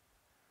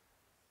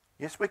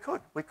 Yes, we could.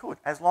 We could,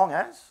 as long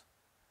as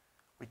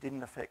we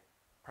didn't affect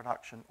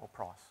production or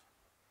price.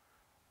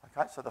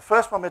 Okay, so the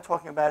first one we're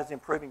talking about is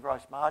improving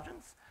gross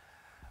margins.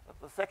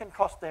 The second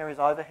cost there is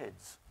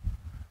overheads.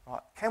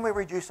 Right, can we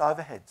reduce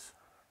overheads?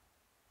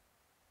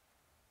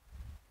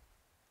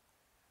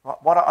 Right,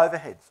 what are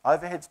overheads?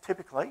 Overheads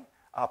typically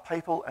are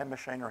people and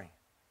machinery.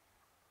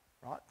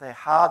 Right,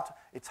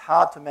 it's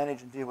hard to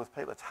manage and deal with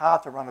people. It's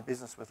hard to run a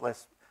business with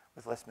less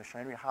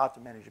machinery, hard to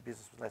manage a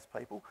business with less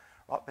people,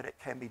 right, but it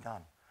can be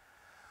done.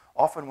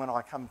 Often when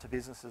I come to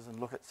businesses and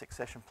look at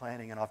succession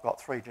planning and I've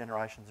got 3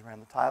 generations around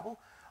the table,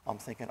 I'm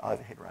thinking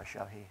overhead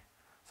ratio here.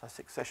 So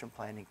succession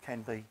planning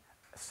can be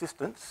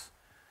assistance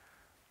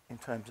in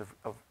terms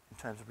of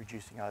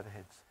reducing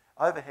overheads.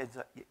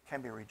 Overheads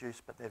can be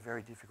reduced, but they're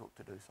very difficult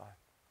to do so.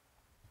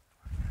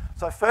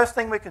 So first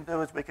thing we can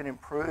do is we can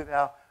improve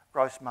our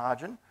gross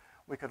margin.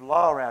 We could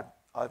lower our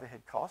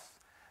overhead costs.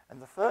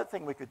 And the third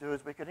thing we could do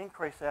is we could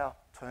increase our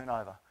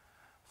turnover.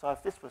 So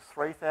if this was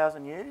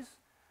 3,000 ewes,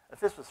 if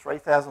this was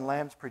 3,000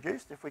 lambs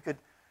produced, if we could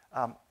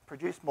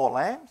produce more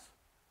lambs,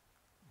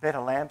 better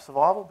lamb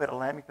survival, better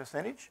lambing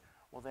percentage,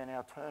 well then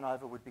our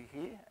turnover would be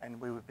here and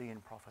we would be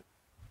in profit.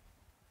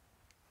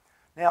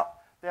 Now,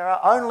 there are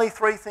only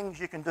three things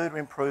you can do to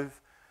improve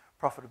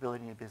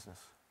profitability in your business: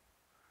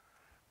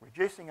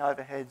 reducing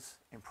overheads,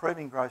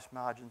 improving gross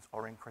margins,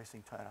 or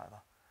increasing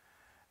turnover.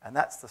 And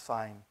that's the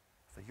same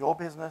for your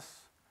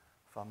business,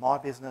 for my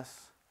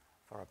business,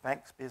 for a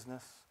bank's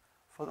business,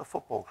 for the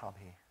football club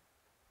here.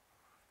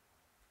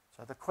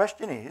 So the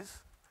question is,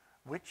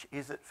 which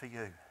is it for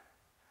you?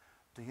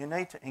 Do you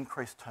need to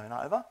increase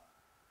turnover?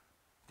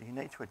 Do you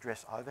need to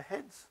address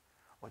overheads?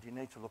 Or do you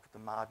need to look at the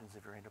margins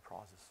of your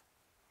enterprises?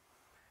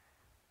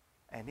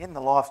 And in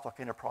the livestock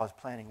enterprise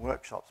planning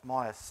workshops,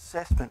 my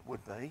assessment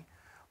would be,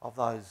 of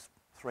those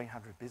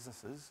 300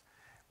 businesses,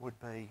 would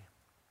be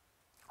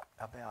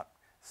about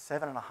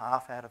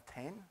 7.5 out of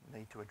 10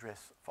 need to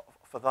address,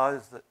 for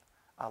those that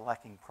are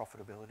lacking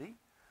profitability.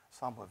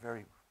 Some were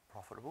very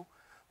profitable,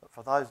 but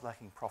for those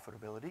lacking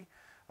profitability,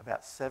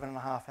 about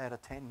 7.5 out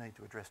of 10 need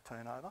to address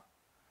turnover.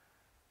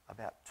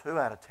 About 2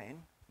 out of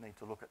 10 need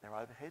to look at their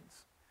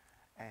overheads,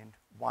 and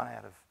 1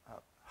 out of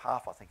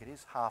half, I think it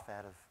is, half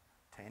out of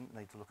 10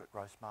 need to look at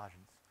gross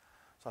margins.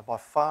 So by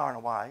far and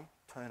away,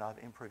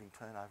 improving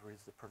turnover is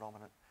the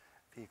predominant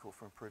vehicle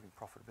for improving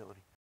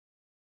profitability.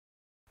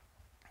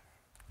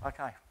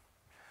 Okay,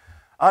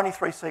 only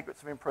 3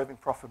 secrets of improving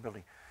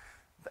profitability.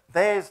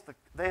 There's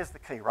the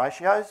key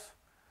ratios.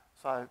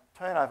 So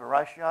turnover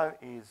ratio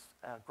is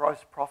our gross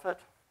profit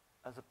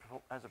as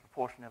a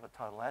proportion of our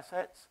total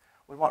assets.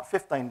 We want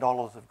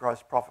 $15 of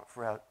gross profit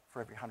for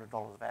every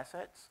 $100 of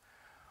assets.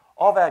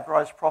 Of our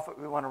gross profit,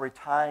 we want to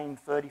retain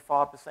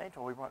 35%,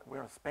 or we want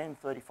to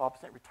spend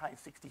 35%, retain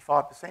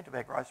 65% of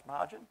our gross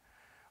margin.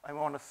 And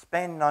we want to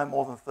spend no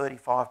more than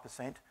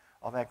 35%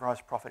 of our gross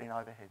profit in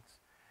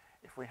overheads.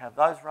 If we have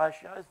those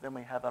ratios, then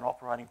we have an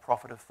operating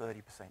profit of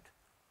 30%.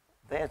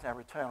 There's our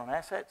return on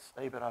assets,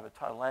 EBIT over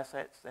total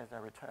assets. There's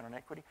our return on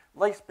equity.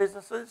 Lease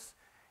businesses,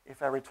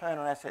 if our return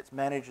on assets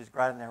managed is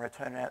greater than our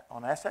return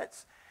on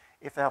assets,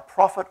 if our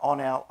profit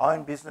on our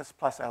own business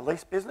plus our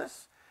lease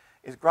business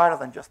is greater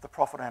than just the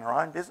profit on our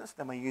own business,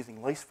 then we're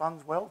using lease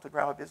funds well to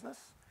grow our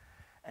business.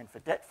 And for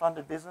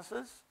debt-funded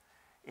businesses,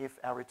 if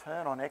our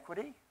return on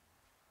equity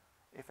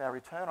is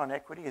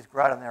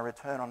greater than our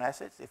return on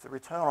assets, if the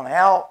return on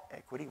our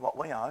equity, what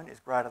we own, is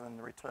greater than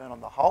the return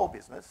on the whole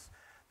business,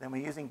 then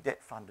we're using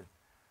debt funding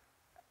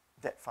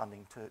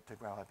to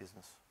grow our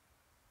business.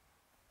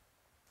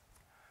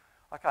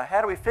 Okay,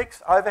 how do we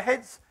fix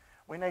overheads?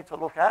 We need to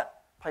look at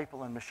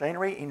people and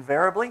machinery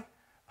invariably.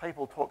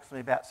 People talk to me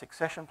about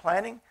succession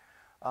planning.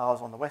 I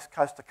was on the West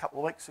Coast a couple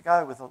of weeks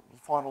ago with a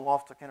final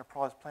livestock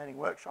enterprise planning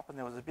workshop, and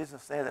there was a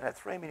business there that had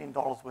 $3 million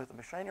worth of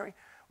machinery,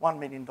 $1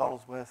 million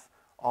worth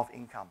of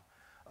income.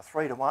 A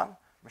 3-to-1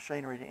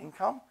 machinery to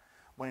income,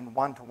 when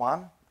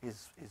 1-to-1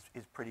 is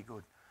pretty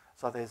good.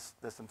 So there's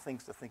some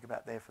things to think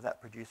about there for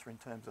that producer in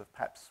terms of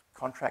perhaps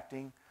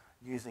contracting,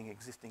 using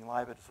existing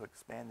labour to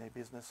expand their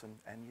business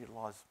and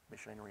utilise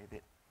machinery a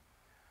bit.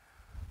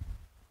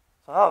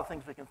 So other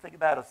things we can think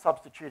about are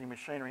substituting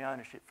machinery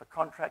ownership for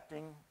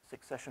contracting,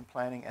 succession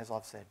planning, as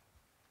I've said.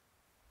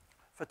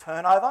 For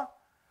turnover,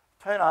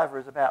 turnover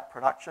is about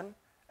production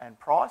and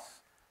price.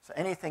 So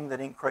anything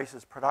that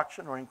increases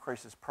production or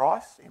increases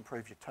price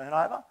improves your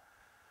turnover.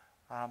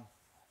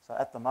 So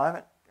at the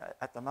moment,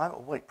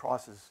 wheat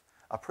prices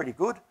are pretty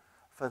good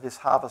for this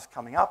harvest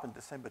coming up in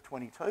December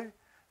 22.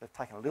 They've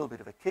taken a little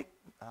bit of a kick.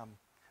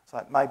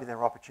 So maybe there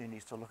are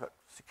opportunities to look at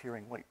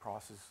securing wheat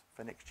prices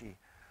for next year,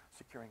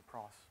 securing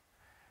price.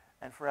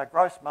 And for our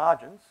gross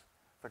margins,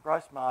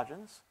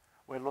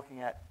 we're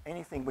looking at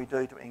anything we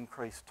do to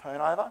increase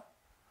turnover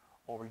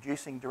or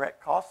reducing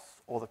direct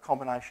costs or the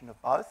combination of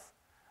both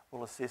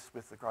will assist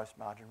with the gross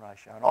margin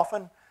ratio. And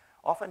often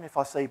if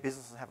I see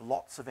businesses have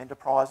lots of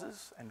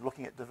enterprises and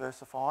looking at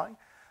diversifying,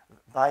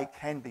 they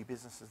can be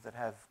businesses that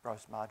have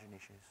gross margin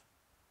issues.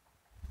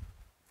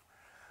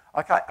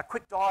 Okay, a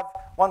quick dive,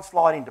 one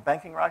slide into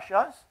banking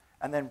ratios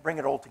and then bring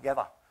it all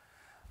together.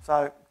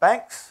 So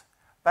banks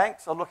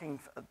are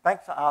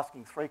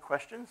asking 3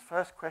 questions.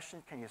 First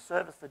question, can you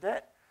service the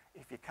debt?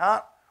 If you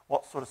can't,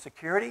 what sort of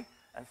security?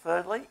 And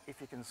thirdly, if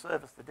you can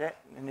service the debt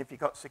and if you've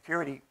got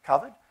security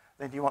covered,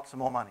 then do you want some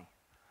more money?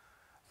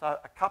 So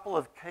a couple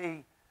of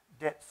key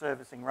debt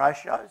servicing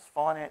ratios: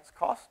 finance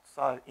costs,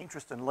 so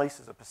interest and lease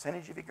as a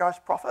percentage of your gross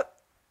profit.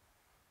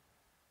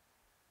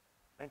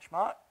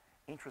 Benchmark.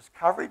 Interest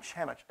coverage,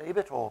 how much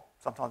EBIT, or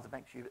sometimes the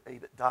banks use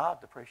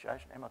EBITDA,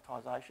 depreciation,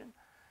 amortisation,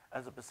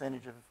 as a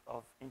percentage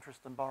of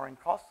interest and borrowing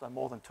costs, so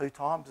more than 2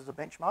 times as a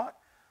benchmark.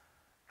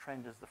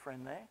 Trend is the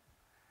friend there.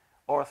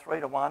 Or a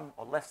 3-to-1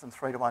 or less than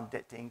 3-to-1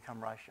 debt to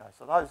income ratio.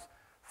 So those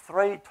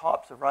 3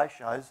 types of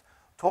ratios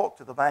talk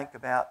to the bank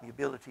about the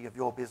ability of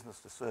your business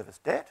to service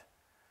debt.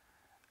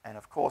 And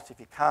of course, if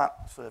you can't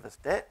service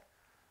debt,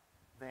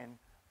 then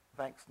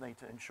banks need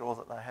to ensure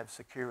that they have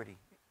security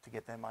to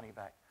get their money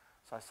back.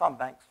 So some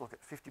banks look at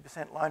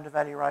 50% loan to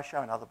value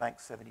ratio and other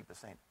banks 70%.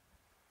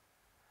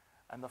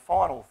 And the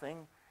final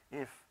thing,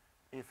 if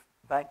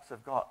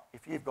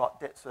you've got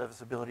debt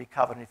serviceability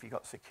covered and if you've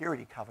got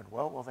security covered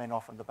well, then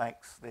often the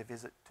banks, their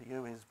visit to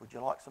you is, would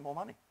you like some more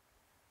money?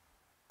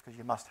 Because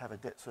you must have a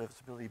debt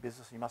serviceability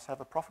business and you must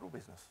have a profitable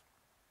business.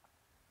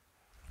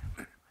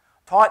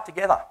 Tie it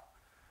together.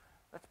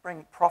 Let's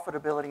bring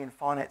profitability and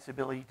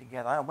financeability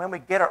together. And when we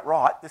get it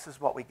right, this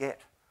is what we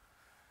get.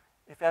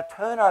 If our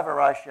turnover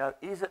ratio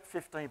is at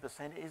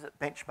 15%, is at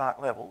benchmark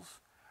levels,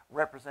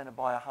 represented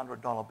by a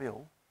 $100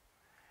 bill,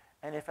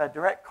 and if our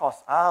direct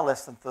costs are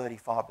less than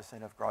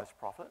 35% of gross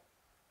profit,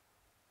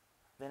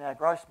 then our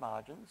gross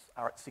margins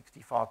are at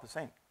 65%,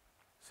 $65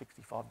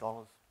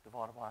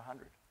 divided by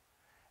 100.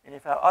 And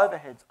if our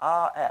overheads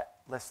are at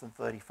less than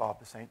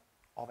 35%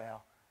 of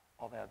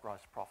our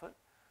gross profit,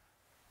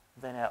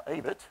 then our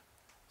EBIT,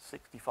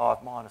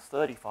 65 minus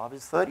 35,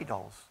 is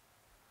 $30.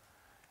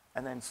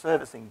 And then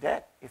servicing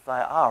debt, if they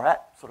are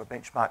at sort of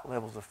benchmark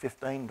levels of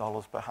 $15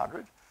 per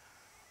 100,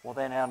 well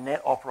then our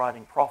net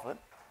operating profit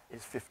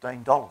is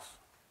 $15.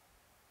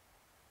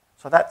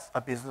 So that's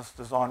a business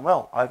designed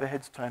well.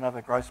 Overheads,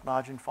 turnover, gross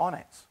margin,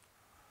 finance.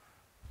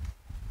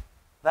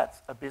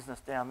 That's a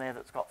business down there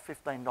that's got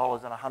 $15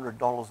 and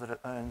 $100 that it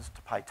earns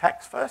to pay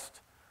tax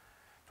first,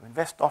 to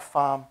invest off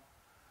farm,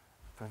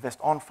 to invest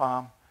on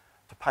farm,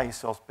 to pay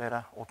yourselves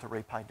better, or to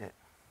repay debt.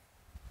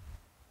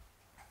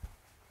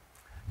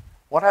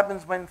 What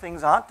happens when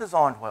things aren't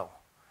designed well?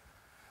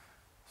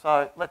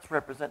 So let's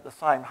represent the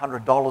same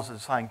 $100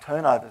 as saying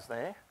turnovers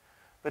there,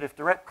 but if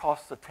direct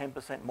costs are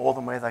 10% more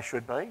than where they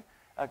should be,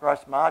 our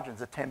gross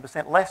margins are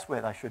 10% less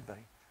where they should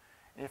be.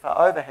 And if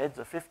our overheads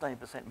are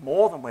 15%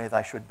 more than where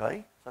they should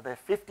be, so they're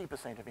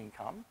 50% of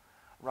income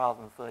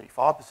rather than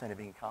 35% of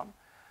income,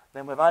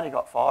 then we've only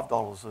got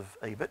 $5 of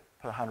EBIT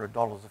per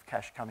 $100 of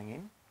cash coming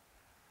in.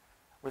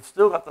 We've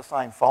still got the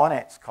same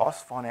finance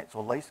costs, finance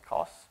or lease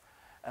costs,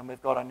 and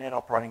we've got a net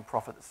operating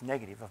profit that's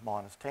negative of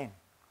minus 10.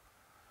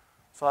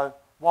 So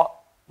what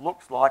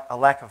looks like a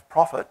lack of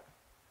profit,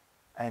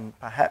 and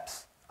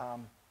perhaps,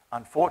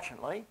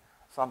 unfortunately,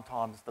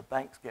 sometimes the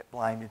banks get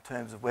blamed in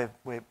terms of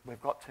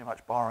we've got too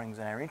much borrowings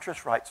and our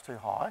interest rate's too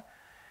high,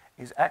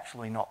 is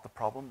actually not the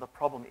problem. The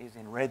problem is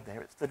in red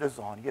there. It's the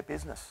design of your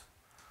business.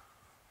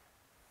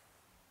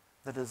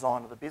 The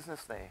design of the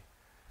business there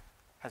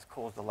has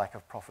caused a lack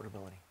of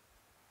profitability.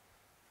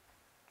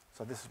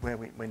 So this is where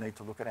we need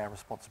to look at our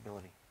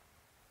responsibility.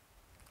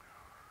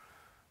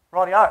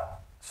 Rightio.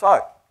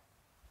 So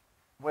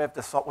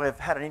we've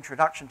had an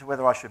introduction to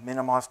whether I should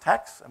minimise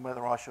tax and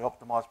whether I should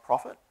optimise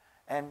profit.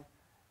 And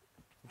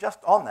just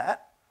on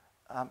that,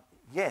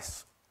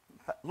 yes,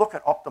 look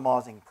at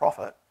optimising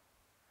profit,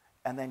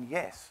 and then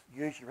yes,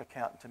 use your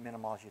accountant to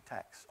minimise your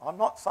tax. I'm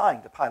not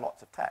saying to pay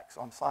lots of tax.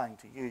 I'm saying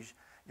to use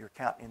your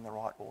accountant in the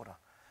right order.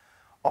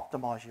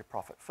 Optimise your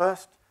profit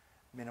first,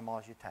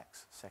 minimise your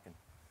tax second.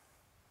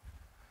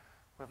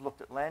 We've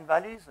looked at land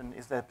values, and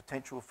is there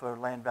potential for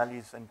land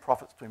values and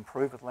profits to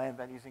improve with land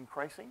values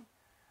increasing?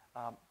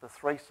 The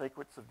three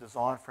secrets of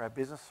design for our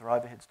business are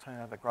overheads,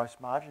 turnover, gross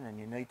margin, and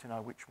you need to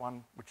know which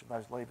of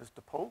those levers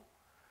to pull.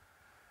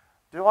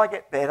 Do I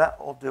get better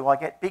or do I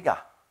get bigger?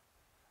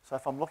 So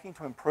if I'm looking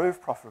to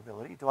improve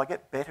profitability, do I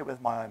get better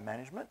with my own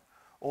management,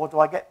 or do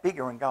I get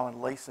bigger and go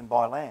and lease and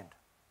buy land?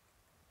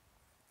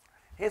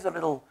 Here's a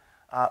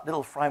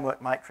little framework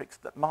matrix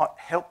that might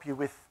help you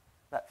with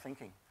that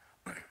thinking.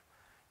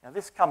 Now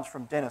this comes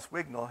from Dennis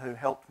Wignall, who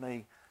helped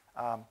me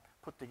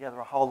put together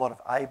a whole lot of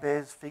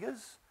ABARES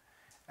figures.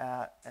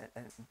 And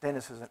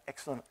Dennis is an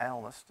excellent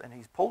analyst, and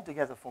he's pulled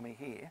together for me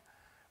here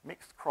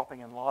mixed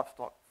cropping and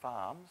livestock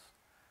farms.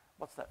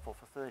 What's that for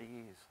 30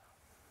 years?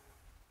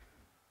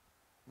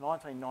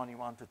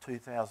 1991 to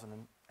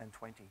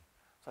 2020.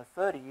 So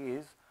 30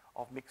 years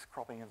of mixed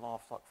cropping and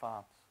livestock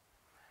farms.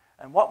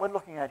 And what we're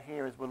looking at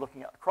here is we're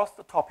looking at, across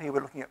the top here,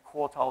 we're looking at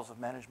quartiles of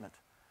management.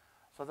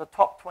 So the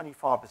top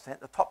 25%,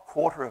 the top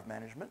quarter of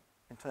management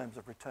in terms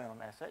of return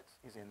on assets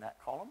is in that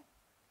column.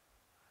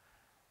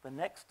 The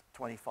next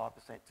 25%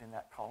 is in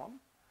that column,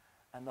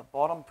 and the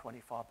bottom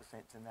 25%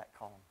 is in that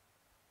column.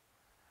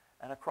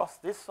 And across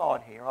this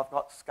side here, I've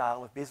got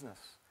scale of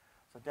business.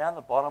 So down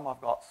the bottom, I've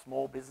got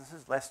small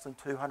businesses, less than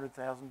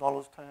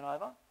 $200,000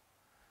 turnover,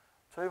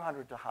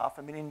 $200,000 to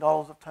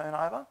 $500,000 of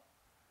turnover,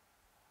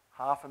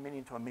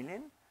 $500,000 to $1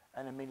 million,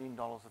 and $1 million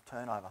of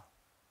turnover.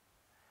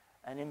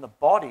 And in the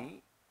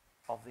body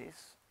of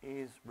this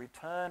is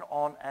return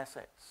on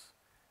assets,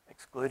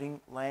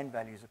 excluding land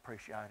values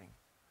appreciating.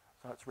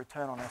 So it's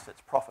return on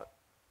assets profit.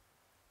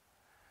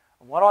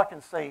 And what I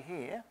can see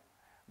here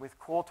with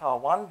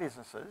quartile 1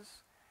 businesses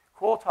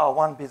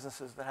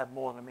that have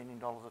more than $1 million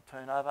of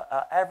turnover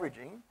are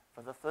averaging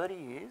for the 30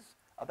 years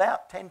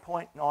about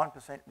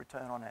 10.9%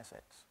 return on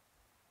assets.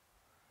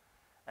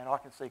 And I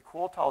can see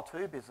quartile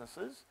 2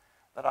 businesses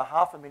that are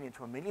 $500,000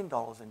 to $1 million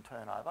in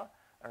turnover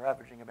are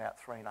averaging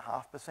about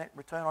 3.5%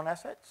 return on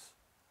assets.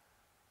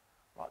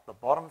 Right, the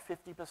bottom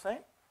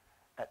 50%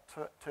 at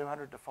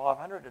 200 to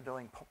 500 are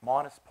doing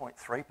minus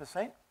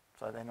 0.3%,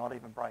 so they're not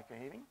even breaking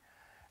even.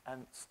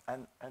 and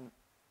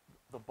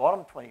the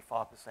bottom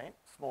 25%,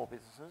 small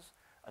businesses,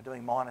 are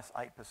doing minus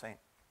 8%.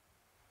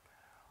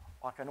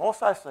 I can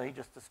also see,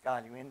 just to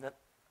scale you in, that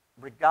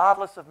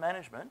regardless of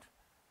management,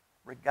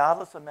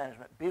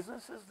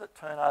 businesses that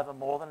turn over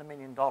more than $1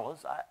 million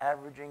are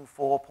averaging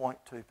 4.2%,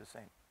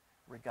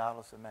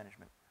 regardless of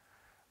management.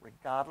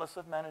 Regardless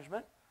of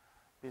management,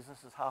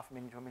 businesses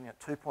 $500,000 to $1 million at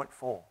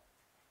 2.4.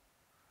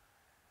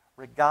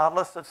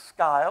 Regardless of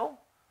scale,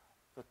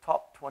 the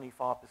top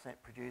 25%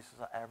 producers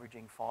are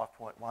averaging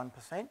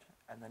 5.1%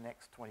 and the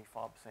next 25%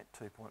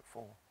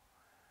 2.4.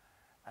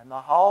 And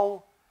the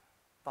whole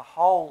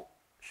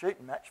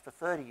shooting match for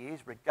 30 years,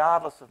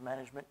 regardless of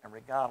management and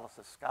regardless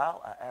of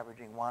scale, are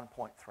averaging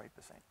 1.3%.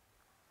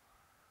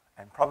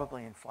 And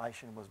probably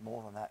inflation was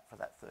more than that for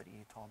that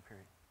 30-year time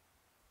period.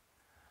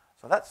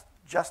 So that's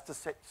just to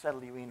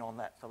settle you in on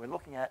that. So we're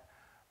looking at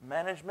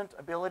management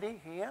ability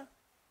here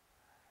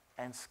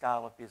and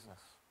scale of business.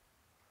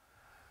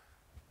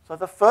 So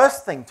the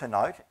first thing to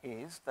note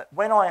is that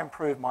when I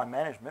improve my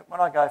management, when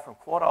I go from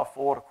quartile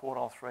 4 to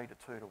quartile 3 to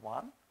 2 to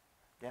 1,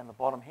 down the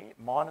bottom here,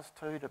 minus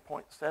 2 to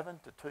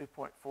 0.7 to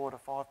 2.4 to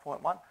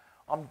 5.1,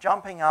 I'm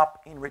jumping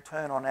up in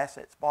return on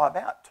assets by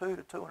about 2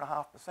 to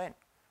 2.5%.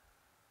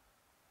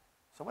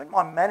 So when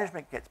my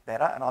management gets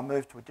better and I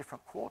move to a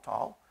different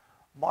quartile,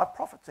 my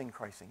profit's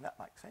increasing. That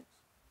makes sense.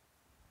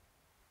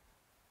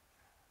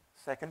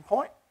 Second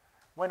point,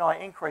 when I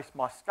increase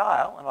my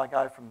scale and I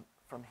go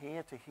from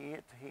here to here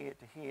to here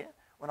to here,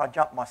 when I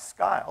jump my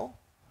scale,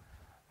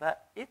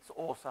 that it's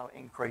also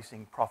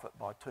increasing profit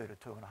by 2 to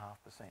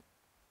 2.5%.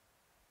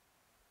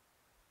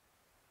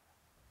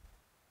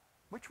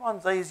 Which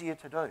one's easier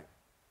to do?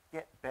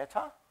 Get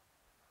better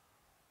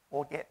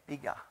or get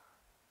bigger?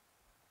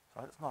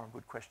 So that's not a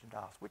good question to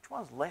ask. Which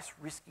one's less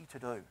risky to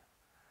do?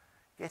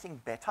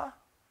 Getting better,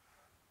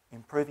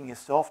 improving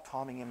yourself,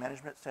 timing your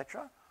management,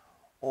 etc.,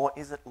 or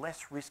is it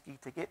less risky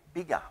to get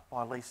bigger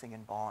by leasing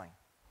and buying?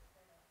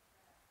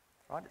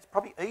 Right? It's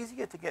probably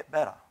easier to get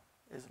better,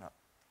 isn't it?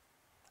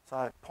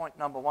 So point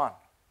number one.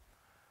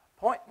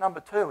 Point number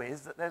two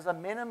is that there's a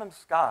minimum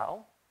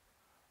scale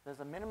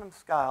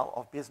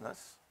of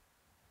business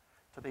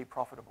to be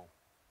profitable.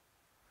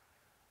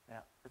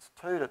 Now, it's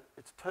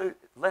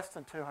less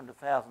than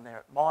 200,000 there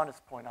at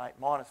minus 0.8,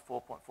 minus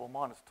 4.4,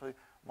 minus 2.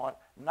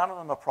 None of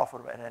them are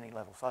profitable at any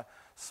level. So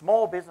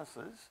small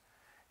businesses,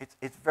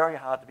 it's very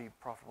hard to be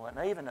profitable.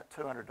 And even at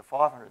 200 to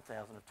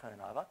 500,000 of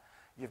turnover,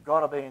 you've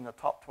got to be in the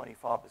top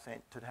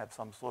 25% to have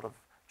some sort of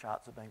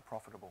chance of being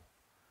profitable.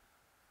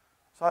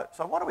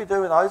 So what do we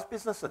do with those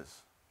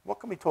businesses? What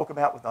can we talk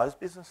about with those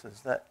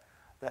businesses that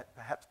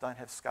perhaps don't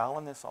have scale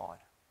on their side?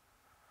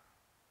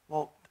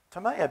 Well, to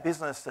me, a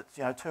business that's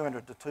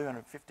 200 to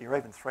 250 or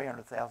even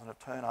 300,000 of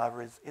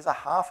turnover is a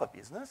half a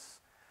business.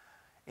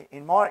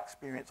 In my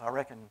experience, I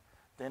reckon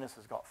Dennis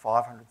has got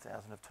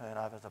 500,000 of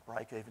turnover as a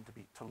break even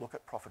to look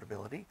at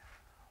profitability.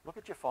 Look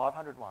at your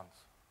 500 ones,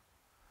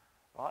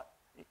 right?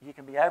 You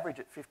can be average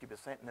at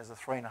 50% and there's a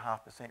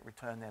 3.5%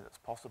 return there that's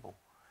possible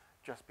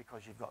just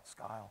because you've got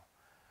scale.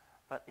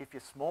 But if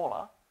you're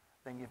smaller,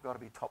 then you've got to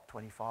be top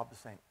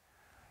 25%.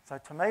 So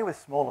to me, with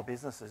smaller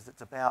businesses,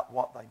 it's about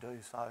what they do.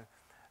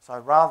 So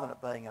rather than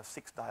it being a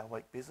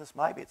 6-day-a-week business,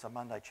 maybe it's a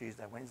Monday,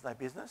 Tuesday, Wednesday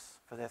business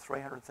for their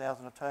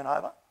 300,000 of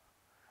turnover,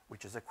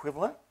 which is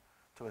equivalent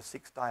to a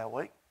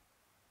 6-day-a-week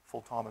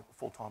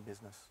full-time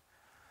business.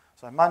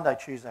 So Monday,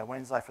 Tuesday,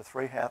 Wednesday for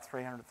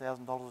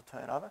 $300,000 of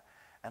turnover,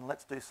 and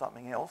let's do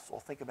something else,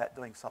 or think about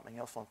doing something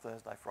else on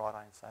Thursday,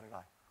 Friday and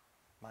Saturday.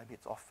 Maybe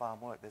it's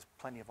off-farm work. There's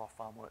plenty of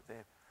off-farm work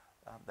there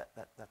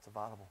that's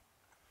available.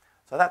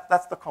 So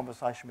that's the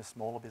conversation with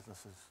smaller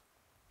businesses.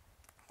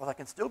 Well, they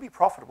can still be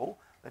profitable,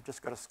 they've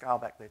just got to scale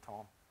back their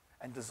time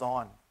and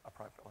design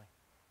appropriately.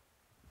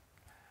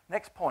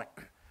 Next point,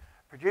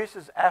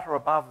 producers at or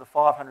above the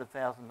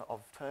 500,000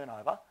 of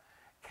turnover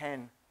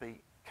can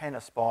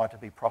aspire to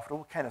be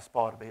profitable, can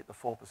aspire to be at the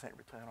 4%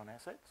 return on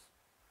assets.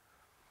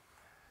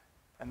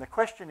 And the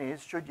question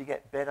is, should you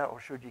get better or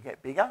should you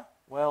get bigger?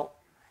 Well,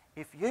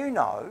 if you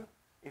know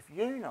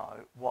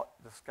what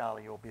the scale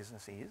of your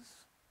business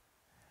is,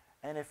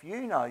 and if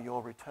you know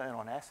your return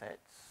on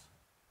assets,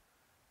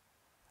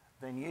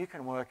 then you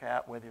can work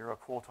out whether you're a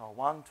quartile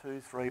 1, 2,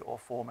 3 or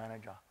 4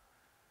 manager.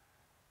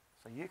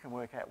 So you can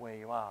work out where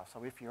you are.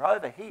 So if you're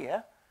over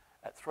here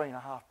at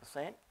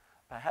 3.5%,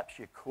 perhaps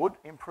you could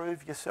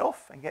improve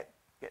yourself and get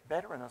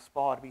better and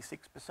aspire to be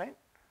 6%.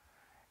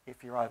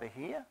 If you're over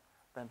here,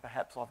 then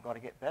perhaps I've got to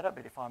get better.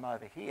 But if I'm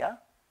over here,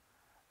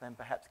 then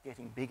perhaps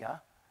getting bigger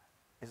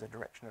is a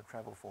direction of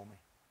travel for me.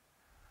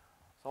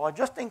 So I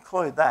just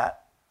include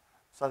that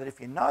so that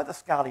if you know the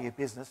scale of your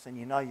business and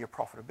you know your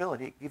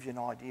profitability, it gives you an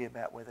idea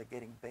about whether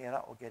getting better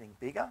or getting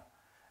bigger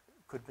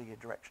could be a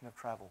direction of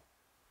travel.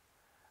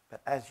 But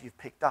as you've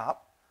picked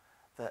up,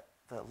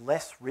 the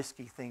less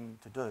risky thing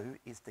to do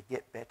is to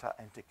get better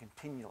and to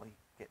continually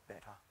get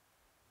better.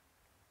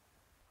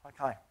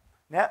 Okay,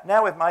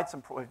 now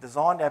we've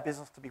designed our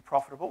business to be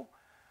profitable.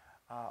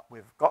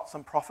 We've got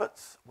some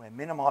profits. We're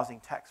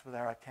minimising tax with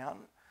our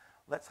accountant.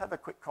 Let's have a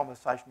quick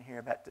conversation here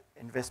about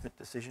investment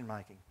decision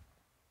making.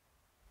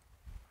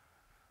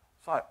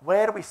 So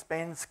where do we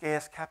spend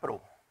scarce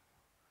capital?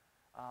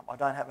 I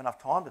don't have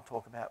enough time to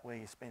talk about where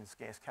you spend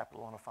scarce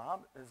capital on a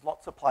farm. There's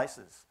lots of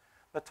places.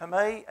 But to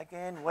me,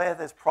 again, where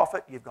there's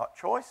profit, you've got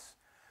choice.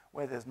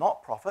 Where there's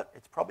not profit,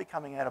 it's probably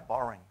coming out of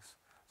borrowings.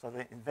 So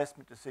the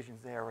investment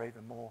decisions there are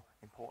even more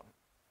important.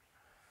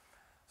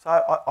 So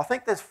I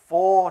think there's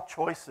 4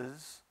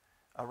 choices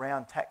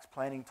around tax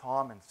planning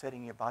time and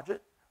setting your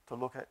budget to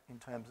look at in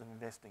terms of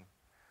investing.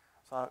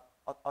 So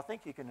I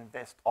think you can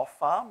invest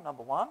off-farm,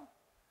 number 1,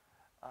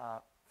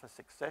 for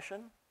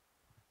succession,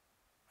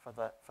 for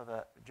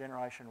the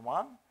generation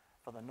 1,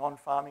 for the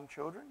non-farming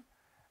children,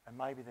 and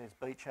maybe there's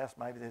beach house,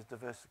 maybe there's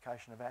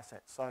diversification of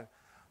assets. So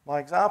my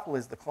example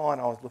is the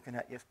client I was looking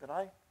at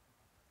yesterday.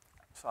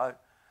 So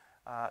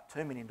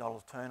 $2 million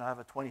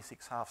turnover,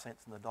 26.5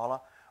 cents in the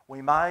dollar.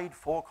 We made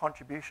 4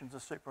 contributions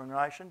of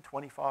superannuation,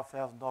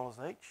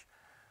 $25,000 each.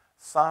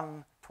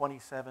 Son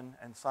 27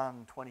 and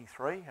son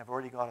 23 have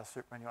already got a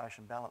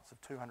superannuation balance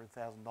of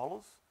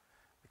 $200,000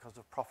 because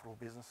of profitable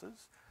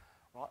businesses.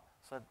 Right?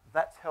 So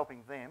that's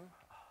helping them.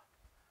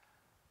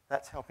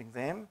 That's helping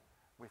them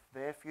with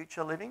their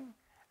future living.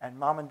 And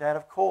mum and dad,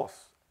 of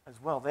course,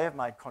 as well. They've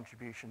made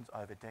contributions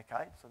over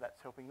decades, so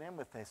that's helping them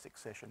with their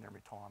succession and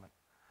retirement.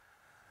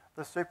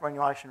 The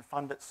superannuation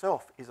fund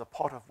itself is a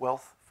pot of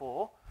wealth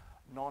for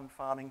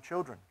non-farming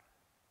children.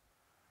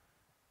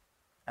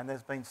 And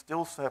there's been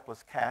still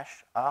surplus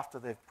cash after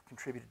they've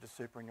contributed to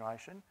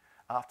superannuation,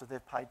 after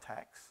they've paid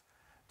tax,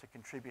 to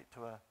contribute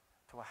to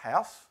a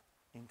house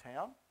in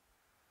town,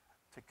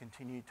 to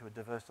continue to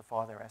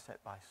diversify their asset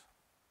base.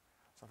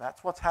 So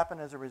that's what's happened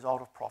as a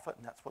result of profit,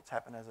 and that's what's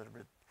happened as a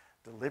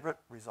deliberate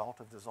result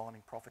of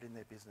designing profit in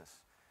their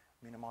business,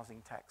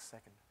 minimising tax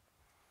second.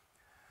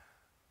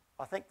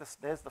 I think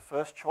there's the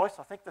first choice.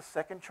 I think the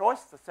second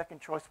choice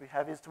we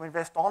have is to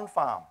invest on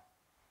farm.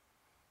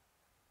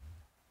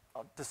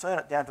 I'll discern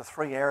it down to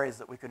 3 areas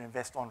that we can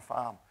invest on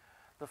farm.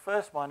 The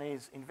first one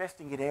is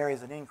investing in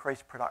areas that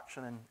increase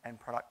production and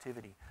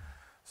productivity.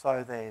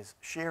 So there's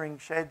shearing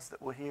sheds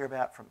that we'll hear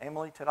about from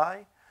Emily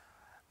today.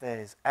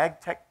 There's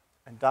ag tech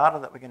and data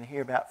that we're going to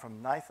hear about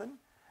from Nathan,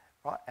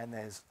 right? And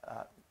there's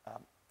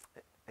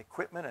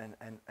equipment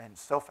and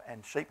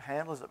sheep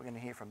handlers that we're going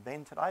to hear from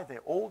Ben today. They're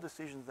all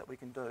decisions that we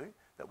can do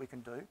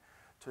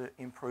to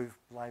improve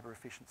labour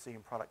efficiency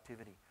and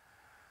productivity.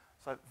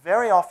 So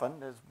very often,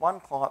 there's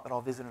one client that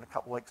I'll visit in a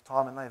couple of weeks'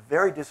 time, and they're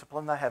very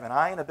disciplined. They have an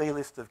A and a B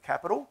list of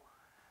capital,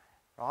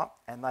 right?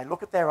 And they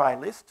look at their A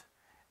list,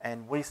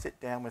 and we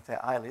sit down with their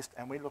A list,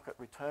 and we look at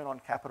return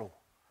on capital.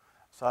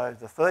 So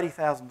the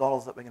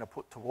 $30,000 that we're going to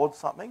put towards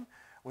something,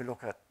 we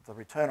look at the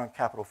return on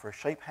capital for a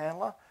sheep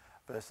handler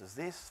versus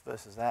this,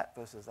 versus that,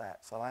 versus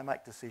that. So they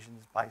make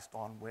decisions based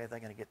on where they're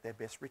going to get their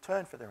best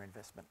return for their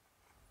investment.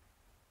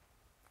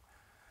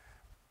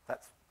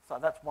 So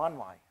that's one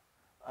way.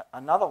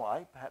 Another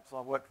way, perhaps I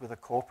worked with a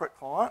corporate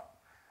client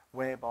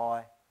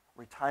whereby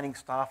retaining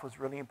staff was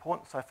really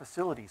important, so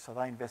facilities. So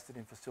they invested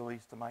in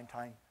facilities to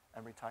maintain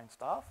and retain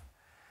staff.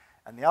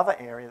 And the other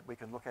area that we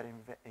can look at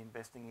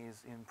investing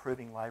is in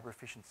improving labour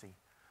efficiency.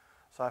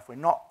 So if we're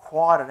not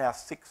quite at our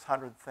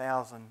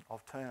 600,000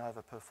 of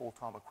turnover per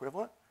full-time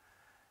equivalent,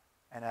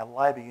 and our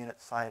labour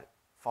units say at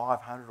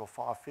 500 or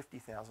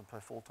 550,000 per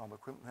full-time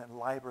equivalent, then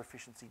labour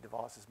efficiency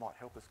devices might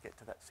help us get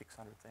to that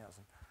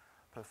 600,000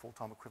 per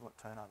full-time equivalent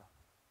turnover.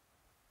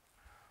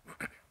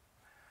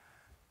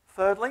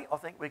 Thirdly, I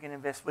think we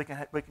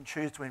can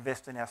choose to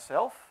invest in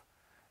ourselves,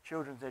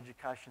 children's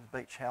education,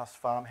 beach house,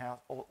 farmhouse,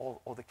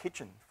 or the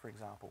kitchen, for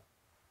example.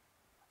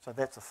 So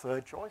that's a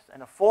third choice.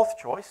 And a fourth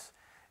choice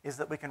is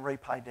that we can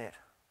repay debt.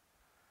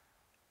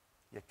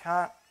 You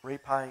can't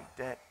repay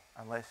debt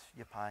unless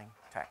you're paying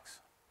tax.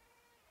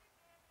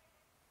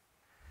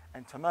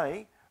 And to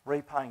me,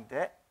 repaying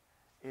debt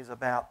is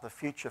about the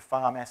future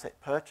farm asset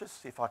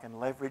purchase. If I can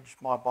leverage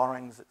my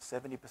borrowings at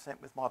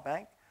 70% with my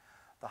bank,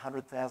 the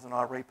 $100,000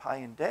 I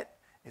repay in debt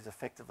is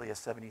effectively a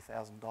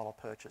 $70,000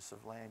 purchase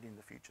of land in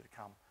the future to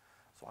come.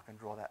 So I can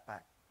draw that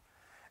back.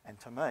 And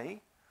to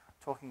me,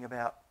 talking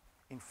about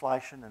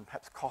inflation and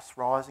perhaps costs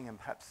rising and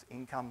perhaps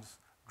incomes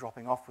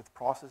dropping off with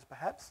prices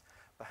perhaps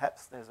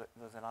there's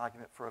an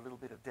argument for a little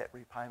bit of debt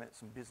repayment,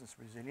 some business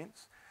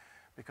resilience,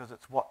 because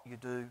it's what you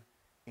do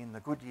in the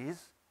good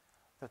years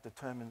that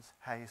determines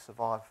how you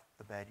survive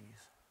the bad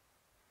years.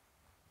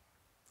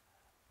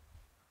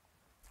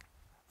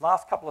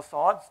 Last couple of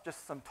slides,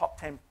 just some top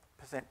 10%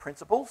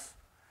 principles.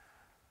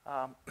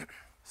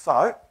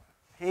 So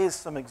here's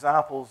some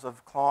examples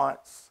of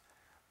clients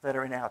that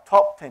are in our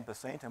top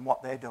 10% and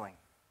what they're doing.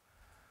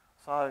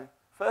 So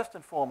first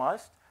and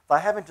foremost, they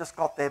haven't just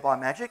got there by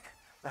magic.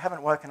 They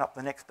haven't woken up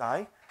the next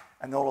day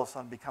and all of a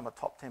sudden become a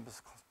top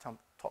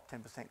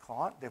 10%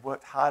 client. They've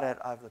worked hard at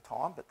it over the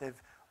time, but they've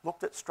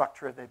looked at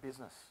structure of their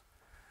business.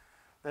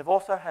 They've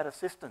also had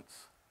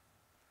assistance.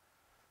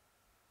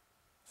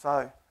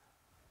 So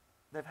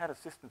they've had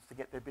assistance to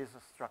get their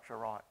business structure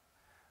right.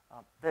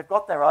 They've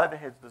got their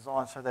overheads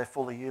designed so they're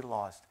fully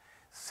utilised.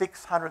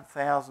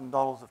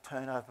 $600,000 of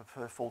turnover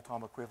per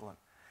full-time equivalent.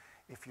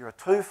 If you're a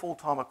 2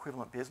 full-time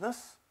equivalent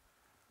business,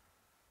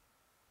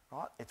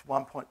 right? It's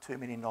 $1.2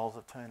 million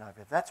of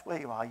turnover. If that's where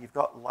you are, you've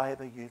got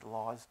labour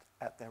utilised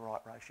at their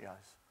right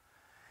ratios.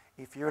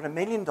 If you're at $1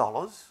 million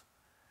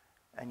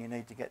and you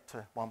need to get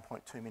to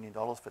 $1.2 million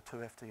for 2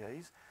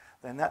 FTEs,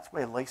 then that's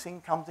where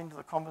leasing comes into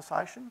the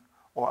conversation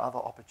or other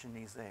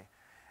opportunities there.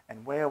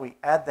 And where we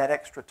add that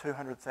extra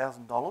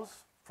 $200,000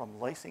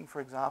 from leasing,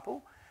 for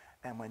example,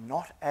 and we're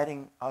not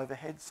adding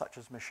overheads such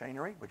as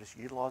machinery, we're just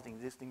utilising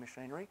existing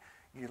machinery,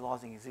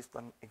 utilising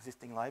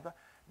existing labour,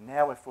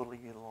 now we're fully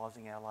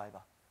utilising our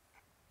labour.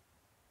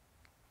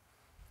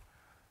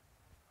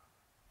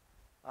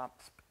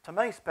 To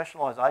me,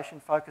 specialisation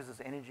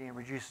focuses energy and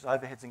reduces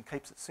overheads and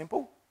keeps it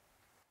simple.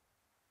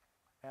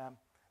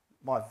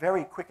 My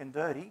very quick and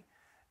dirty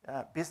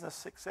business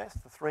success,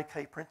 the 3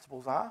 key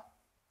principles are: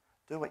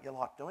 do what you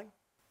like doing,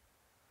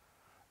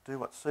 do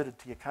what's suited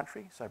to your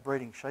country, so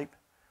breeding sheep,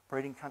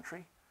 breeding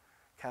country,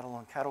 cattle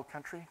on cattle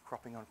country,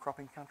 cropping on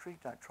cropping country,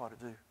 don't try to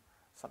do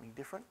something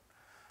different.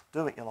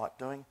 Do what you like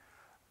doing,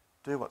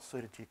 do what's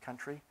suited to your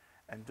country,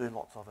 and do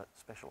lots of it,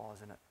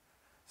 specialise in it.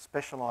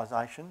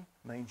 Specialisation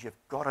means you've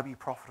got to be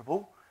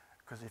profitable,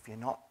 because if you're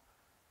not,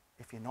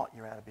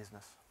 you're out of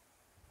business.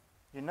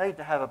 You need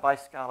to have a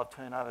base scale of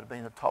turnover to be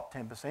in the top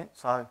 10%,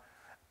 so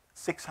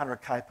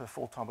 600K per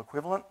full-time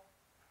equivalent.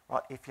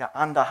 Right? If you're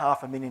under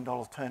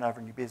 $500,000 turnover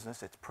in your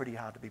business, it's pretty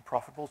hard to be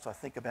profitable, so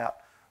think about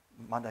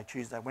Monday,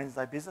 Tuesday,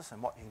 Wednesday business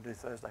and what you can do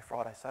Thursday,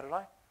 Friday,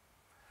 Saturday.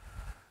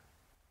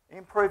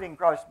 Improving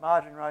gross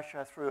margin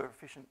ratio through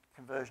efficient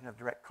conversion of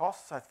direct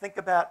costs. So think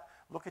about,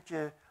 look at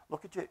your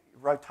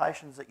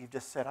rotations that you've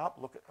just set up.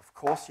 Look at, of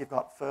course, you've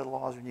got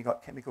fertiliser and you've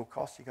got chemical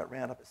costs. You've got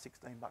round up at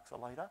 $16 a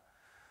litre.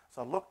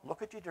 So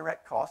look at your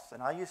direct costs,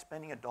 and are you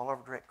spending $1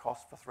 of direct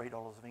costs for $3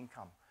 of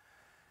income?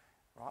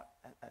 Right?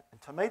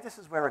 And to me, this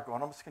is where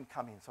agronomists can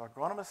come in. So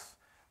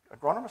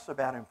agronomists are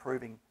about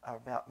improving, are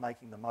about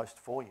making the most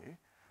for you,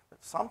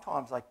 but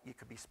sometimes you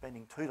could be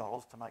spending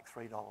 $2 to make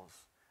 $3,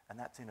 and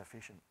that's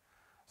inefficient.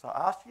 So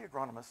ask your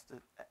agronomist,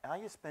 are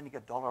you spending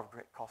 $1 of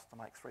direct cost to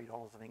make $3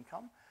 of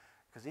income?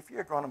 Because if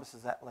your agronomist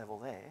is at level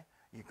there,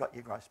 you've got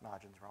your gross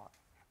margins right.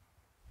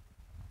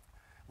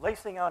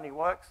 Leasing only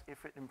works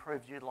if it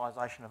improves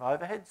utilisation of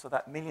overhead, so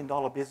that $1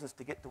 million business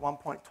to get to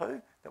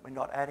 1.2, that we're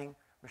not adding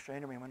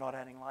machinery and we're not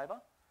adding labour.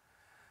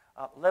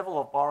 Level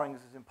of borrowings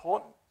is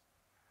important,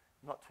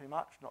 not too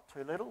much, not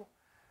too little.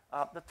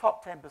 The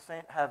top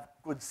 10% have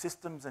good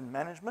systems and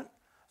management,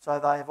 so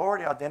they have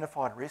already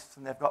identified risks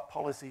and they've got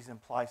policies in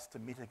place to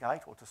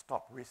mitigate or to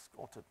stop risk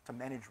or to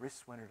manage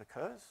risks when it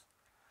occurs.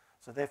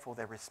 So therefore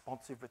they're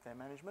responsive with their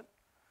management.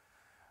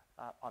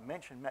 I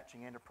mentioned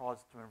matching enterprise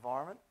to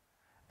environment,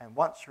 and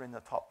once you're in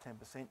the top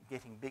 10%,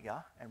 getting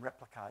bigger and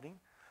replicating.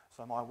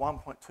 So my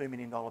 $1.2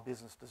 million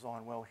business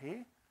designed well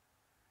here.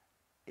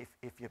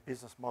 If your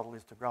business model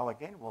is to grow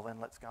again, well then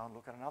let's go and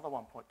look at another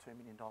 $1.2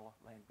 million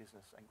land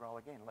business and grow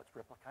again. Let's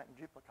replicate and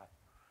duplicate.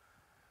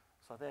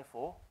 So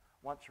therefore,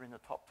 once you're in the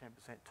top 10%,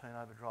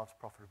 turnover drives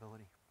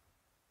profitability.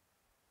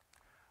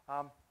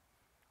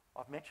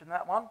 I've mentioned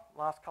that one,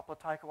 last couple of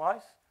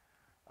takeaways.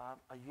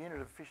 A unit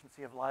of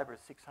efficiency of labour is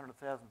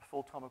 600,000 per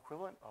full-time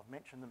equivalent. I've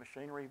mentioned the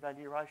machinery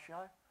value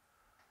ratio.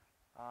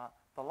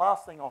 The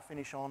last thing I'll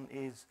finish on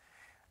is,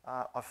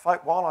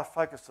 while I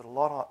focused a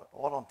lot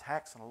on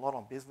tax and a lot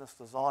on business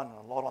design and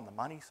a lot on the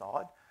money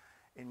side,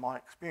 in my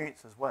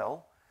experience as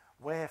well,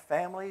 where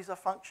families are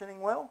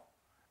functioning well,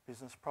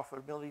 business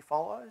profitability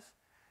follows,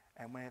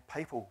 and where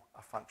people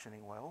are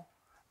functioning well,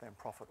 then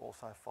profit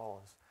also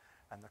follows.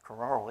 And the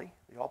corollary,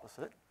 the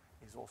opposite,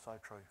 is also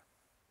true.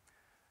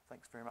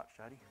 Thanks very much,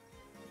 Jody.